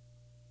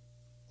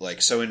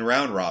 so in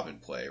round robin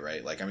play,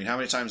 right? How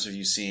many times have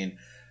you seen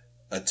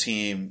a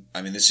team,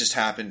 this just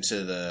happened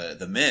to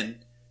the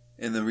men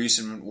in the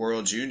recent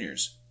World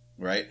Juniors,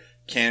 right?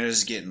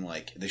 Canada's getting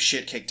like the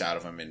shit kicked out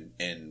of them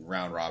in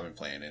round robin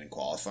play and in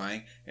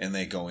qualifying, and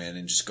they go in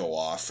and just go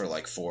off for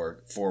like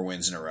four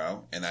wins in a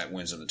row, and that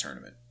wins them the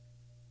tournament.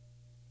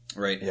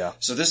 Right? Yeah.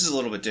 So this is a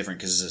little bit different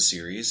because it's a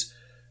series,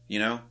 you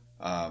know?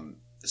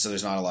 So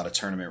there's not a lot of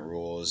tournament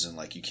rules, and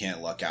like you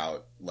can't luck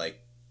out like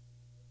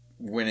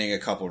winning a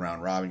couple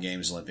round robin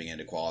games, limping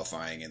into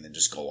qualifying, and then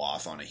just go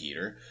off on a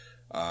heater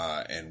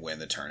and win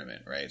the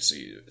tournament, right? So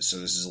this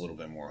is a little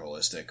bit more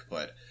holistic,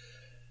 but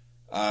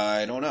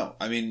I don't know.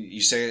 I mean,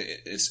 you say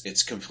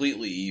it's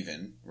completely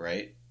even,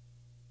 right?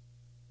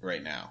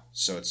 Right now,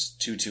 so it's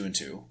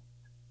 2-2-2.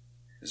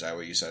 Is that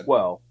what you said?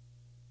 Well,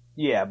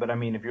 yeah, but I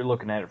mean, if you're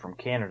looking at it from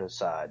Canada's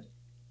side,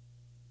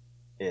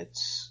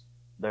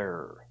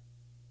 they're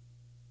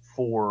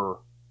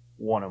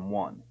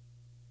 4-1-1.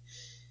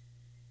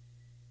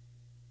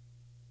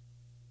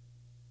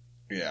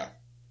 Yeah.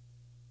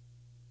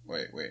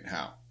 Wait,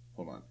 how?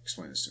 Hold on.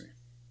 Explain this to me.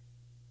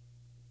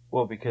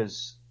 Well,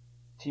 because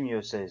Team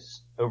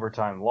USA's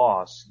overtime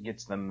loss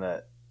gets them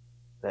that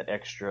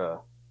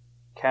extra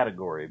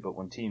category, but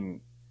when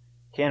Team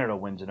Canada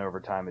wins in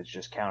overtime, it's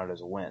just counted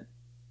as a win.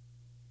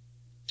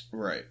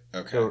 Right.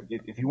 Okay. So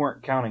if you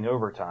weren't counting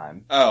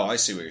overtime... Oh, I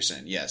see what you're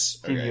saying. Yes.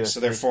 Okay. So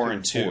they're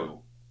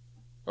 4-2.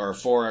 Or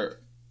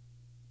 4...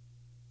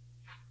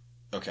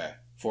 Okay.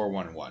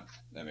 4-1-1.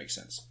 That makes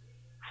sense.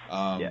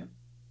 Yeah.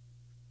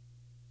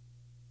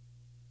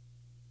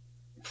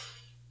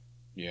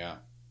 Yeah.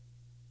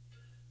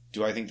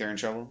 Do I think they're in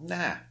trouble?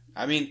 Nah.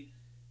 I mean,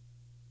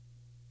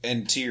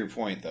 and to your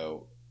point,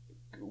 though,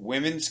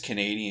 women's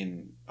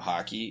Canadian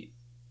hockey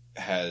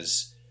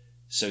has...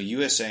 So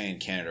USA and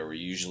Canada were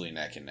usually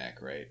neck and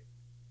neck, right?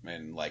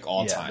 And like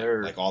all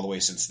time, like all the way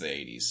since the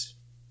 80s.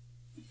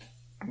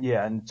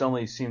 Yeah, and it's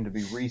only seemed to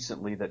be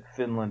recently that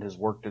Finland has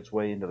worked its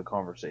way into the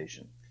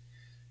conversation.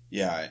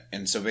 Yeah,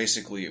 and so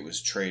basically it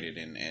was traded,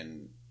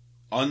 and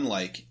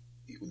unlike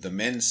the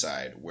men's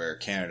side, where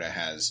Canada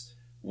has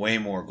way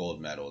more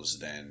gold medals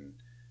than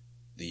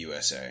the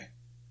USA,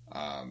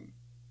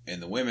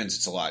 in the women's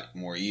it's a lot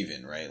more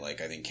even, right?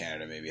 Like I think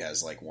Canada maybe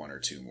has like one or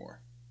two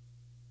more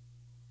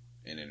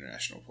in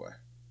international play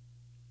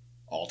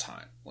all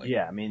time. Like,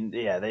 yeah, I mean,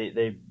 yeah,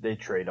 they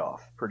trade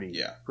off pretty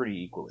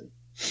equally.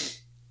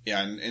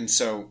 Yeah, and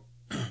so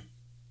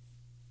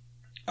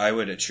I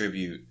would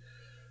attribute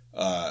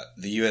the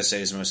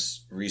USA's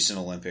most recent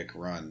Olympic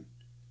run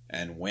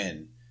and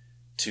win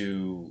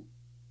to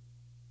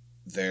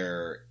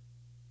their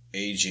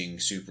aging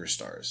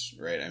superstars,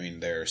 right? I mean,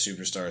 their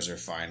superstars are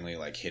finally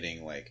like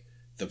hitting like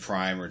the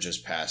prime or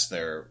just past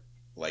their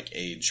like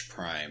age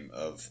prime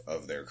of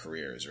their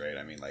careers, right?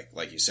 I mean,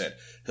 like you said,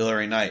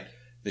 Hillary Knight,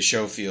 the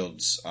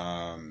Schofields,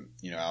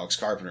 Alex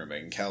Carpenter,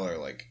 Megan Keller,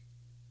 like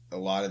a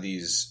lot of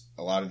these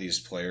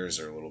players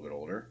are a little bit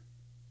older,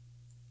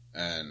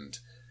 and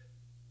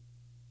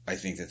I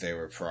think that they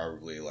were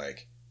probably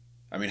like,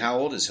 I mean, how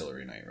old is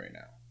Hillary Knight right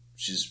now?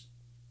 She's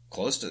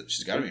got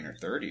to be in her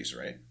 30s,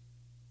 right?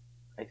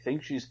 I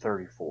think she's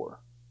 34.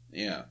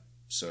 Yeah.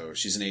 So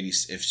she's an 80.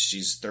 If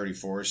she's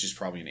 34, she's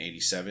probably an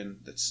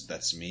 87.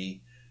 That's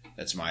me.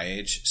 That's my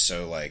age.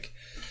 So like,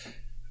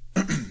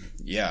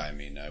 yeah. I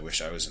mean, I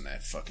wish I was in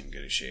that fucking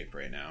good of shape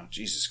right now.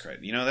 Jesus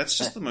Christ. You know, that's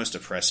just the most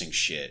depressing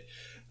shit.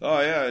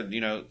 Oh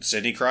yeah,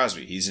 Sidney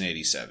Crosby. He's an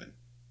 87.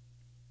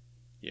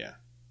 Yeah.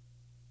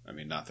 I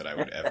mean, not that I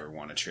would ever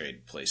want to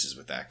trade places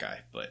with that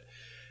guy, but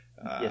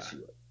yes,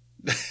 you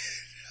would.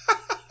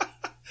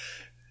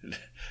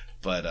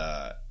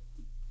 But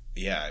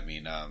yeah. I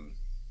mean,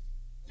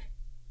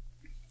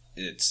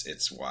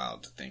 it's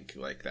wild to think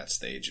like that's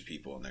the age of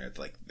people, and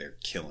they're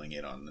killing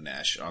it on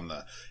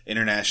the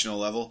international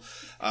level.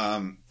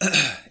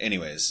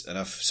 Anyways,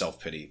 enough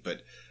self-pity,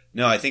 but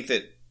no, I think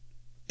that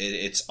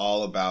it's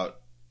all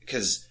about,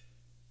 because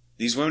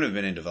these women have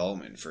been in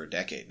development for a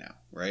decade now,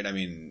 right? I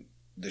mean,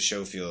 the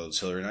Schofields,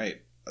 Hillary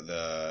Knight,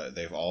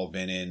 they've all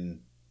been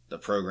in the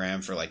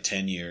program for like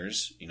 10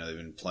 years. You know, they've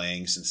been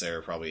playing since they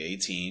were probably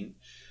 18,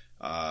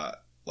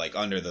 like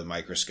under the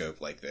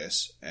microscope like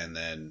this, and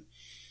then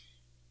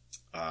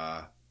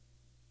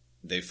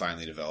they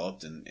finally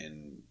developed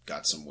and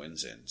got some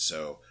wins in.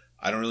 So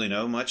I don't really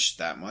know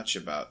that much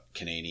about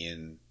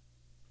Canadian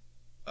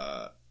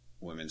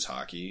women's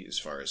hockey as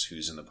far as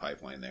who's in the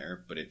pipeline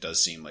there, but it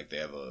does seem like they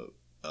have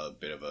a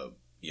bit of a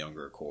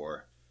younger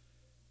core.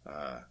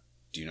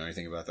 Do you know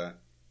anything about that?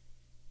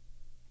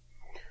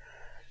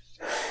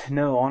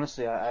 No,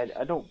 honestly,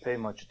 I don't pay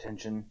much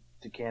attention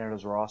to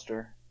Canada's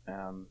roster.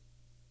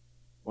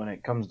 When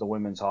it comes to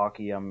women's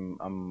hockey,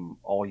 I'm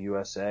all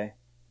USA.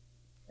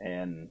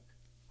 And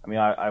I mean,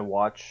 I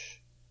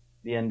watch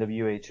the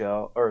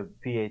NWHL or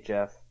the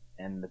PHF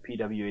and the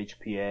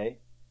PWHPA,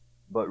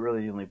 but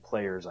really the only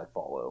players I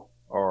follow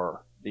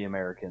are the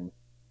American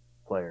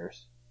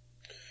players.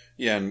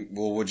 Yeah, and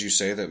well, would you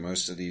say that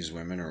most of these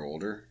women are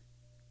older?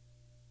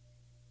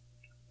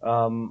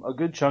 A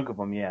good chunk of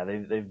them, yeah,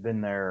 they've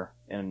been there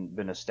and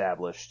been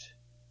established.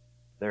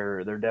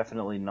 They're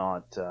definitely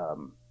not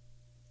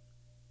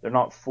they're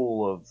not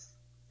full of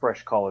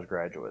fresh college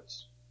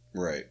graduates.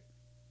 Right.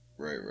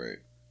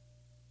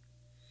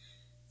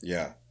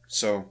 Yeah.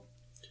 So,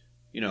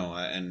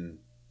 and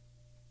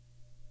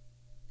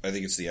I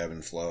think it's the ebb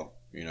and flow,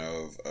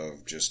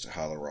 of just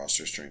how the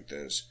roster strength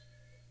is.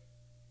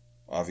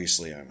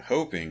 Obviously, I'm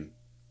hoping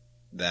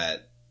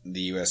that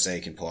the USA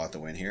can pull out the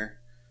win here.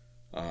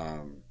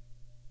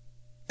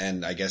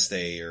 And I guess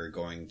they are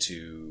going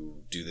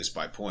to do this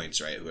by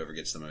points, right? Whoever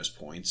gets the most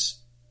points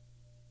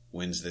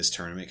wins this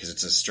tournament, because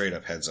it's a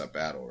straight-up heads-up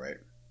battle, right?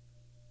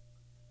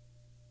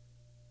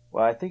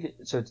 Well, I think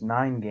it's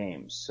 9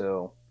 games,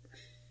 so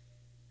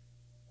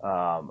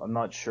I'm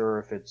not sure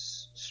if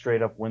it's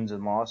straight up wins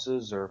and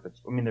losses, or if it's.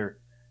 I mean,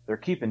 they're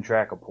keeping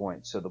track of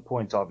points, so the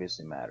points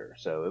obviously matter.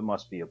 So it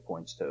must be a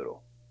points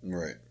total.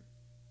 Right.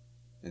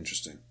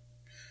 Interesting.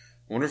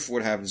 I wonder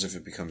what happens if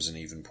it becomes an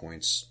even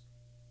points.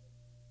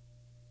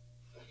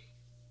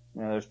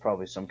 Yeah, there's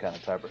probably some kind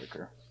of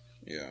tiebreaker.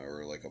 Yeah,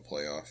 or like a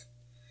playoff.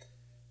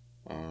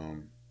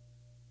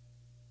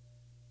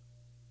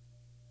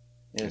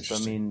 Yes,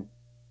 I mean,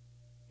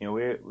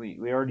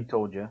 we already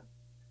told you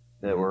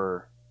that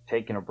we're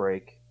taking a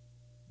break,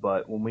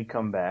 but when we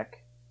come back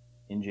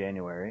in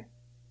January,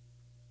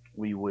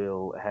 we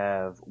will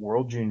have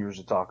World Juniors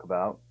to talk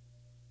about,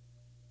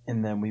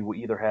 and then we will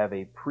either have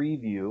a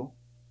preview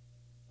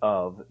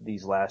of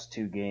these last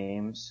 2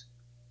 games,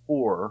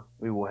 or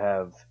we will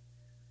have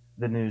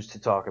the news to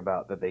talk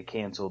about that they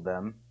canceled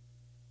them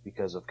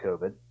because of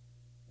COVID.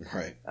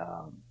 Right.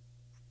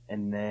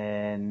 And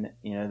then,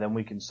 then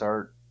we can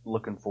start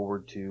looking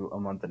forward to a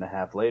month and a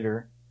half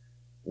later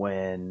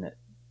when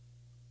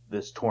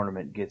this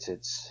tournament gets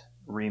its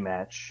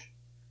rematch,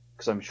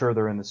 because I'm sure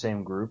they're in the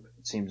same group.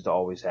 It seems to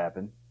always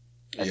happen.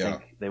 I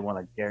think they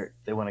want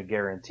to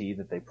guarantee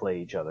that they play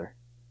each other.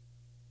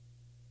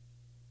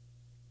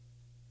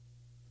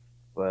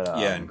 But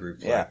in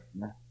group play. Yeah.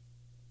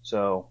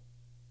 So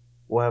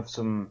we'll have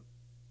some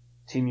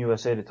Team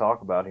USA to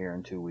talk about here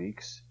in 2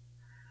 weeks.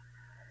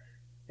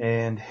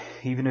 And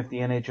even if the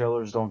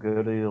NHLers don't go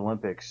to the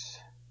Olympics,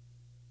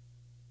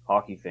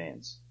 hockey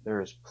fans, there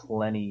is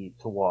plenty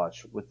to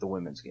watch with the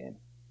women's game.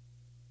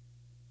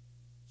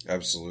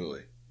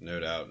 Absolutely. No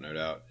doubt.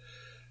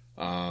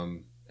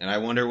 And I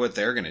wonder what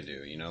they're going to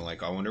do.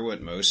 I wonder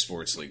what most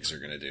sports leagues are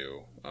going to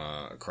do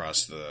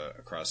across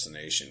the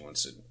nation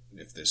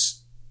if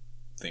this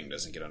thing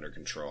doesn't get under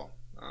control.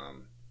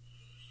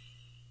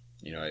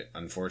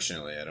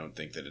 Unfortunately, I don't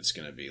think that it's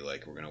going to be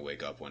like we're going to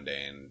wake up one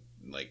day and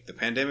like the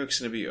pandemic's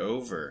going to be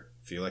over.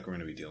 I feel like we're going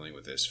to be dealing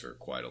with this for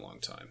quite a long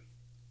time.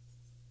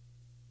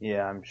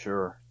 Yeah, I'm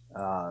sure.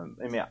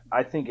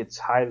 I think it's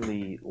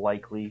highly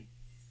likely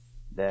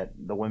that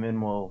the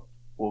women will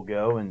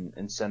go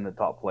and send the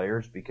top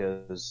players,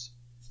 because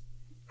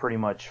pretty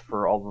much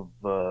for all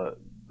of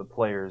the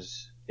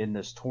players in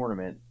this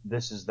tournament,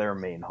 this is their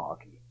main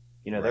hockey.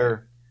 Right.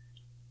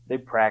 They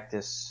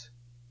practice.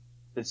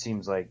 It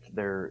seems like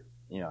they're,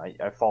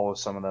 I follow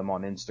some of them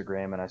on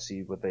Instagram and I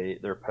see what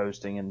they're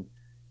posting, and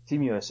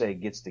Team USA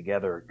gets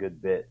together a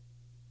good bit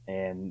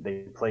and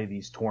they play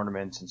these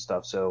tournaments and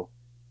stuff. So,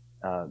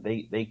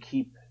 they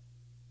keep,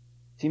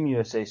 Team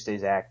USA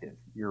stays active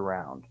year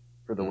round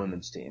for the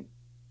women's team.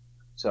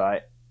 So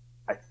I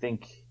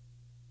think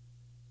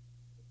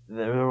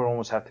there would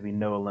almost have to be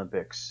no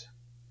Olympics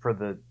for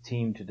the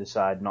team to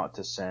decide not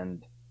to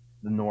send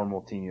the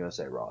normal Team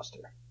USA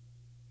roster.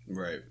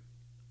 Right.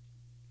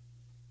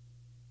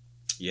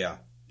 Yeah.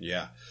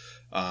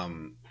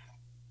 And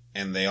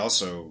they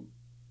also,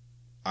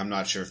 I'm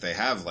not sure if they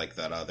have like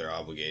that other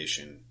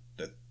obligation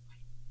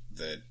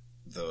that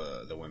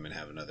the women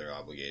have another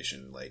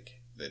obligation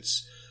like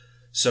that's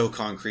so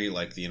concrete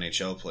like the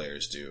NHL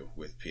players do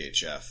with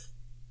PHF.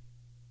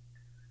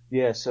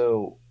 Yeah,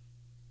 so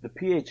the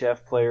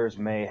PHF players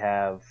may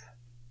have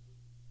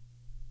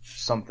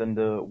something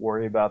to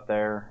worry about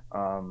there.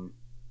 I'm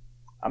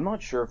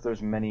not sure if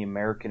there's many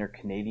American or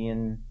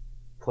Canadian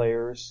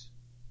players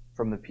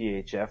from the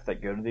PHF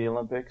that go to the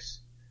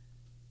Olympics.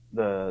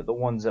 The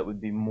ones that would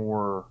be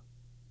more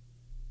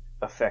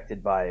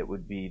affected by it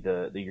would be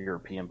the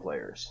European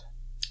players.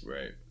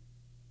 Right.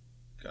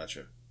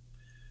 Gotcha.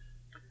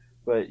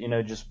 But,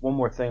 just one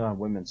more thing on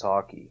women's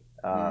hockey.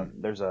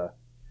 There's a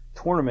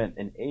tournament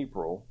in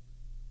April.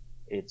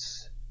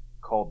 It's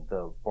called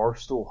the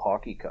Barstool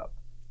Hockey Cup.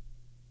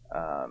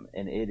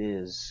 And it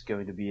is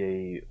going to be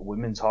a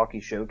women's hockey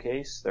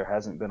showcase. There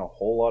hasn't been a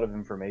whole lot of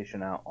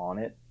information out on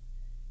it.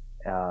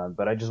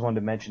 But I just wanted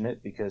to mention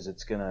it because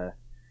it's going to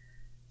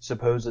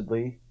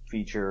supposedly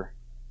feature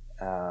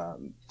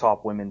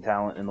top women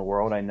talent in the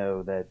world. I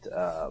know that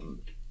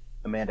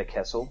Amanda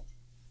Kessel,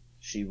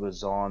 she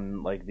was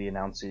on like the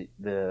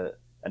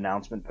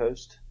announcement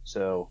post.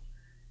 So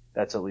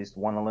that's at least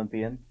one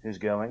Olympian who's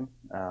going.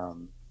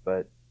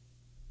 But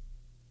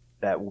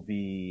that will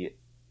be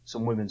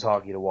some women's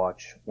hockey to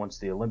watch once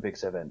the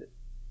Olympics have ended.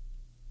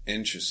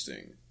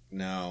 Interesting.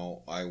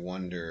 Now, I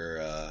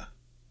wonder,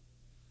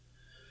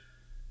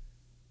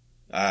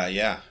 I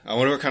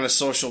wonder what kind of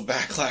social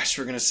backlash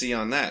we're going to see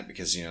on that,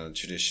 because,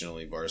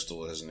 traditionally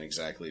Barstool hasn't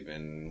exactly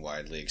been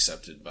widely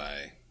accepted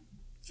by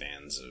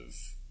fans of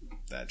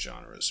that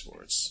genre of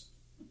sports.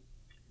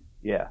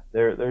 Yeah,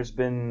 there's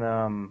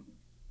been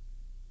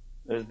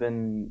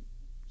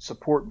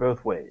support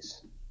both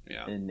ways.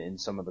 Yeah. In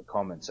some of the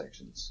comment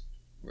sections.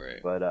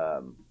 Right. But I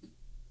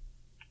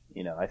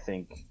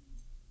think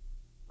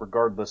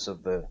regardless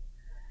of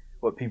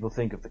what people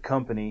think of the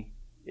company,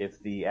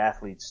 if the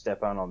athletes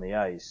step out on the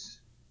ice,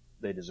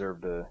 they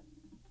deserve to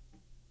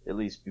at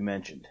least be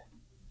mentioned.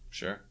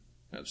 Sure.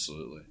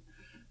 Absolutely.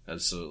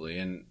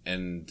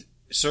 And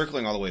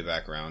circling all the way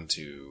back around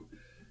to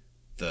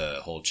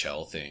the whole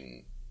Chell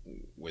thing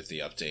with the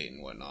update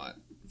and whatnot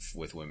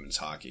with women's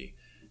hockey,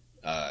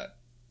 I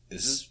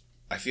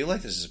feel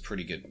like this is a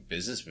pretty good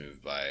business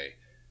move by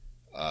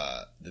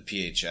the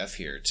PHF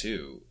here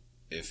too.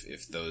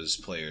 If those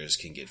players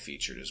can get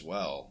featured as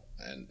well,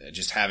 and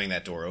just having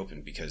that door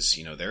open, because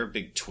they're a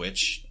big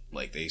Twitch,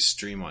 like they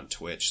stream on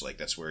Twitch, like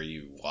that's where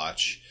you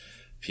watch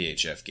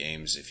PHF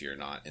games if you're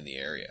not in the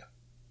area.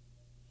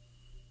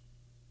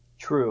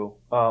 True.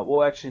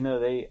 Well, actually, no,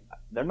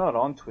 they're not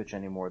on Twitch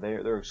anymore.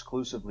 They're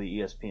exclusively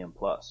ESPN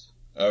Plus.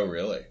 Oh,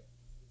 really?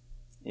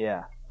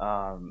 Yeah.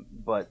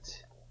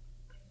 But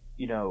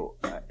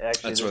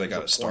actually, that's where they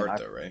got to start,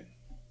 though, right?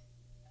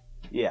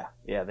 Yeah.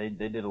 They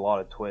did a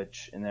lot of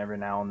Twitch, and every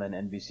now and then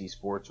NBC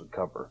Sports would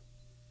cover.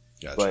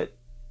 Gotcha. But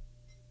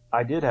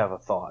I did have a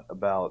thought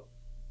about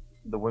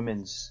the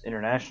women's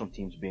international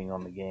teams being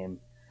on the game.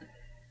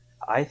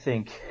 I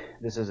think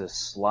this is a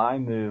sly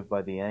move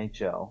by the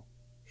NHL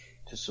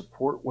to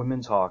support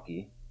women's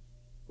hockey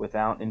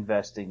without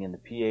investing in the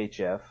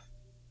PHF,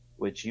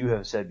 which you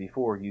have said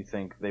before you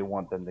think they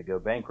want them to go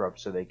bankrupt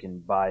so they can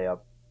buy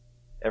up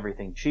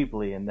everything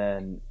cheaply and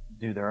then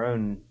do their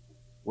own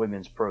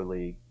women's pro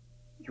league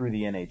through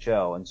the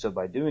NHL. And so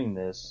by doing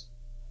this,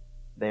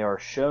 they are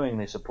showing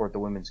they support the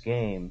women's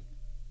game,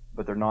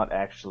 but they're not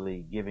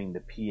actually giving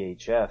the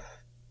PHF.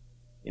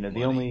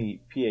 The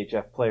only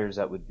PHF players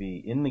that would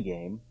be in the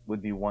game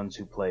would be ones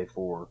who play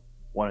for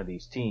one of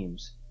these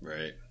teams.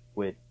 Right.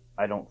 Which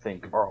I don't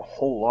think are a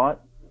whole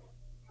lot,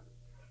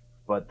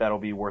 but that'll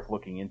be worth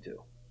looking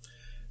into.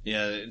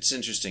 Yeah, it's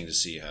interesting to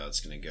see how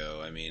it's going to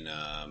go. I mean,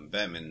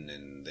 Batman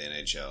and the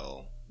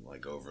NHL,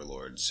 like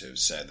overlords, have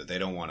said that they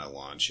don't want to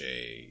launch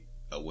a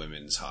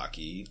women's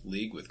hockey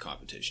league with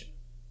competition.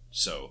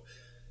 So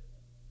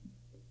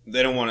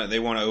they don't want to. They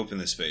want to open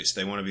the space.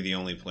 They want to be the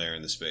only player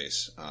in the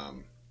space.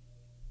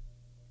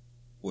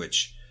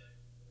 Which,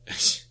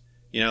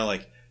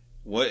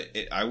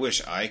 I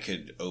wish I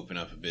could open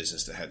up a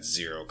business that had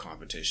zero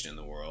competition in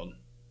the world.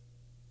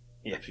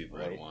 Yeah, that people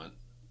right. would want.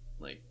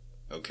 Like,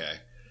 okay.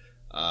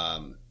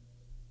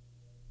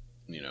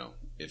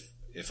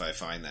 If I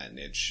find that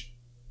niche,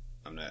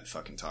 I'm not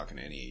fucking talking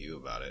to any of you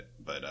about it.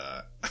 But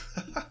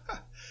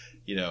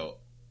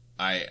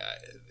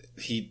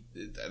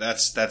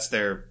that's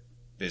their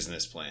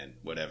business plan,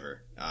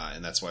 whatever,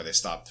 and that's why they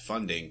stopped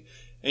funding.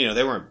 And,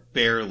 they weren't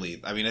barely.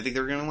 I mean, I think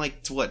they were going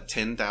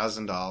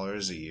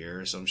 $10,000 a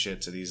year or some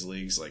shit to these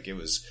leagues. Like, it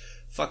was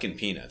fucking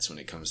peanuts when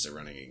it comes to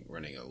running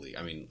a league.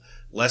 I mean,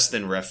 less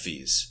than ref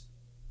fees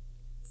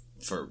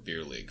for a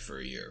beer league for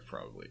a year,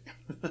 probably.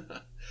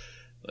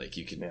 Like,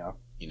 you could, yeah.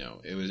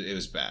 It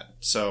was bad.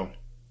 So,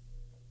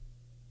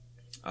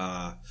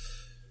 and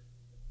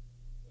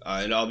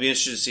I'll be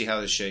interested to see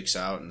how this shakes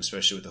out, and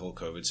especially with the whole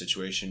COVID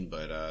situation.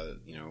 But,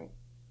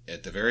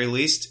 at the very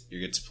least, you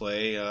get to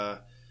play,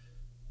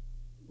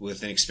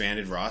 with an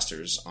expanded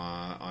rosters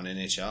on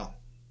NHL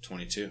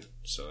 22.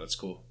 So that's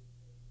cool.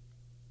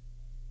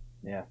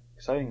 Yeah,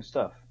 exciting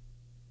stuff.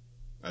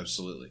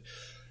 Absolutely.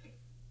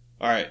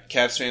 All right,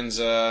 Caps fans,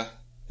 I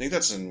think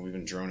we've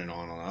been droning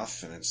on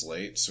enough, and it's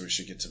late, so we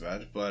should get to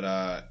bed.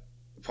 But,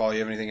 Paul, you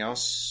have anything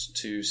else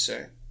to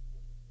say?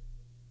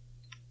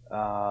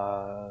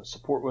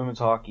 Support women's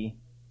hockey.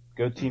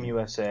 Go Team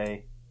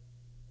USA.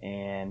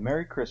 And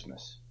Merry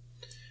Christmas.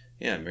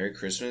 Yeah, Merry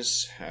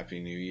Christmas. Happy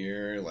New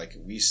Year. Like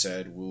we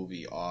said, we'll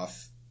be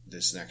off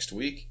this next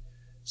week,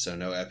 so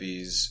no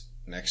Eppies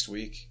next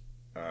week.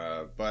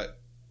 But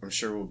I'm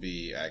sure we'll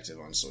be active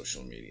on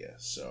social media,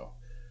 so,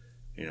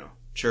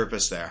 chirp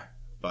us there.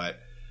 But,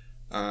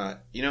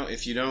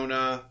 if you don't,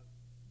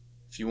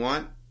 if you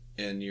want,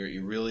 and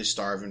you're really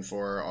starving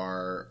for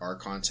our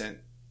content,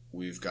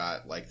 we've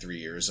got 3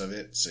 years of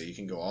it, so you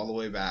can go all the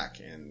way back,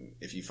 and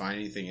if you find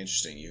anything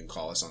interesting, you can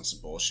call us on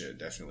some bullshit.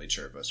 Definitely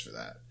chirp us for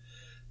that.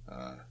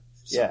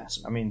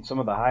 Some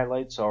of the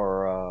highlights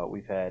are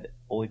we've had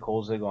Oli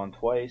Kolzig on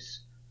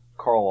twice,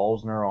 Carl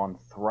Alsner on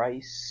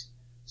thrice.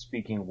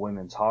 Speaking of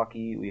women's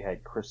hockey, we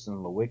had Kristen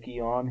Lewicki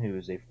on, who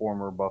is a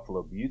former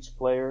Buffalo Buttes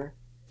player.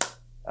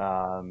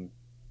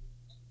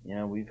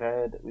 We've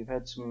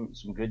had some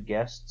good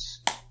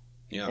guests,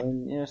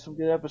 and some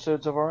good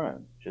episodes of our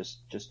own,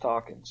 just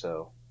talking.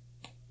 So,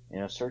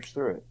 search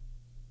through it.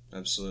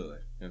 Absolutely.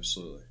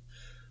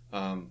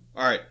 All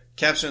right,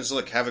 Caps fans,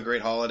 look, have a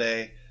great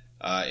holiday.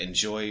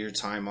 Enjoy your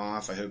time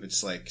off. I hope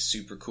it's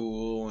super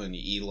cool and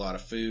you eat a lot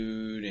of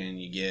food and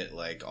you get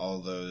all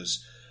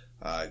those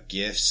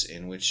gifts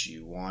in which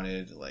you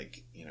wanted,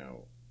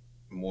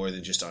 more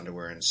than just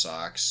underwear and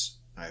socks,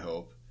 I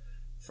hope,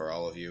 for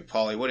all of you.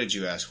 Paulie, what did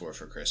you ask for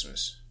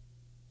Christmas?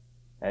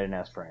 I didn't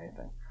ask for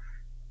anything.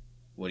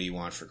 What do you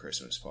want for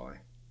Christmas, Paulie?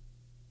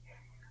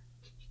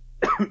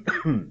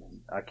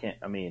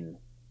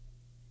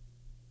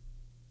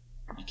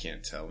 You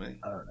can't tell me?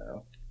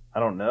 I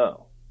don't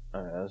know.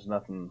 There's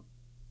nothing.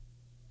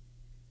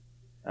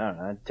 I don't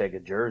know. I'd take a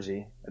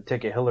jersey. I'd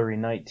take a Hillary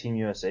Knight Team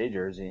USA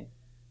jersey.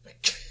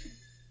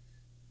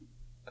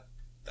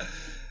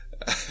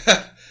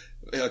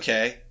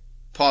 Okay.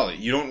 Paulie,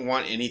 you don't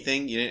want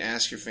anything? You didn't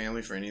ask your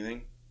family for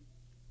anything?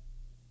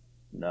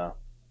 No.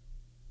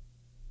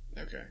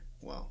 Okay.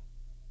 Well,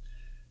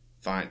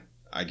 fine.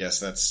 I guess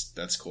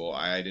that's cool.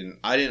 I didn't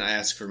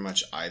ask for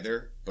much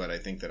either, but I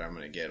think that I'm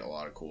going to get a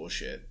lot of cool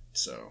shit.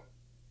 So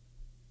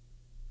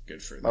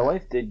good for that. My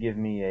wife did give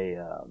me a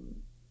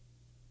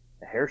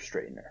hair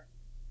straightener.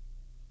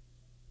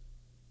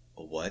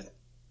 A what?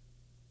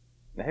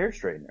 A hair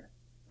straightener.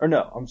 Or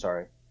no, I'm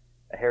sorry.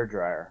 A hair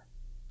dryer.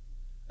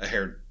 A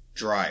hair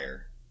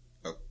dryer.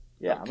 Oh,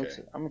 yeah,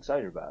 okay. I'm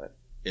excited about it.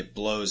 It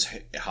blows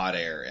hot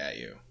air at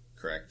you,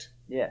 correct?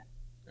 Yeah.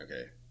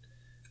 Okay.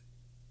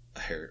 A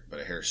hair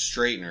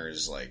straightener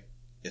is like,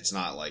 it's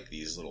not like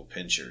these little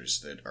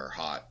pinchers that are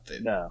hot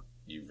that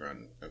you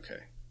run. Okay.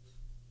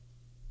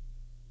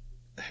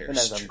 And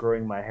as I'm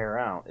growing my hair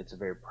out, it's a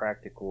very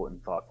practical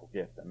and thoughtful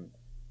gift, and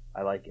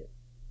I like it.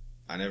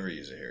 I never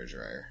use a hair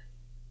dryer.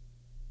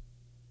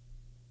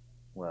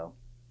 Well,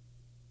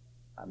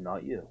 I'm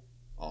not you.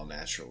 All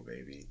natural,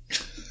 baby.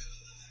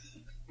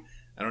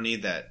 I don't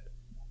need that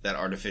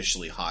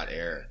artificially hot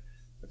air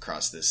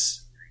across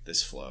this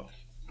flow.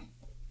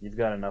 You've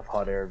got enough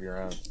hot air of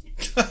your own.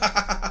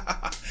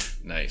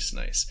 Nice.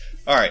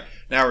 All right,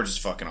 now we're just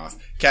fucking off.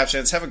 Caps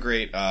fans, have a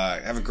great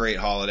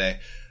holiday.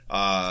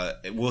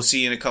 We'll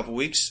see you in a couple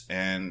weeks,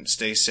 and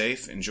stay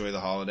safe. Enjoy the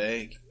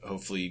holiday.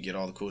 Hopefully, you get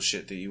all the cool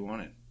shit that you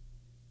wanted.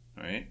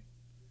 All right.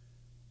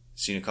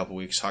 See you in a couple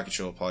weeks. Hockey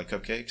Troll, Paulie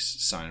Cupcakes,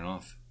 signing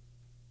off.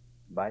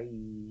 Bye.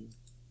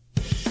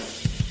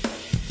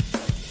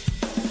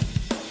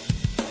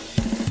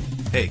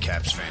 Hey,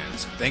 Caps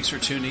fans. Thanks for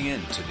tuning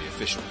in to the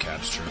official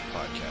Caps Chirp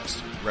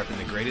podcast, repping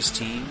the greatest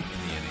team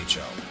in the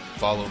NHL.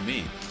 Follow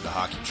me, the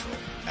Hockey Troll,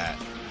 at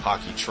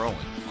Hockey Trollin'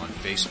 on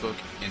Facebook,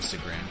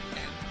 Instagram,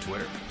 and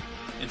Twitter.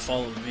 And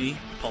follow me,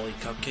 Paulie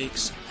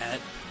Cupcakes, at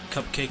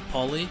Cupcake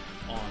Paulie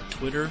on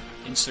Twitter,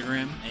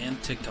 Instagram,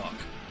 and TikTok.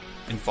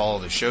 And follow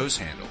the show's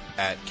handle,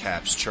 at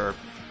Caps Chirp,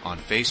 on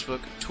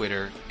Facebook,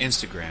 Twitter,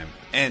 Instagram,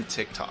 and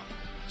TikTok.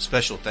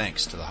 Special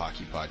thanks to the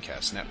Hockey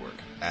Podcast Network,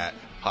 at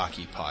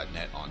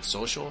HockeyPodNet on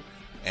social,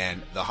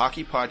 and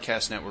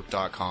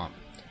thehockeypodcastnetwork.com.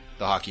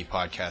 The Hockey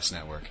Podcast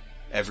Network.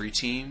 Every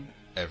team,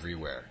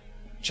 everywhere.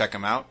 Check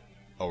them out,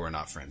 or we're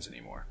not friends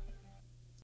anymore.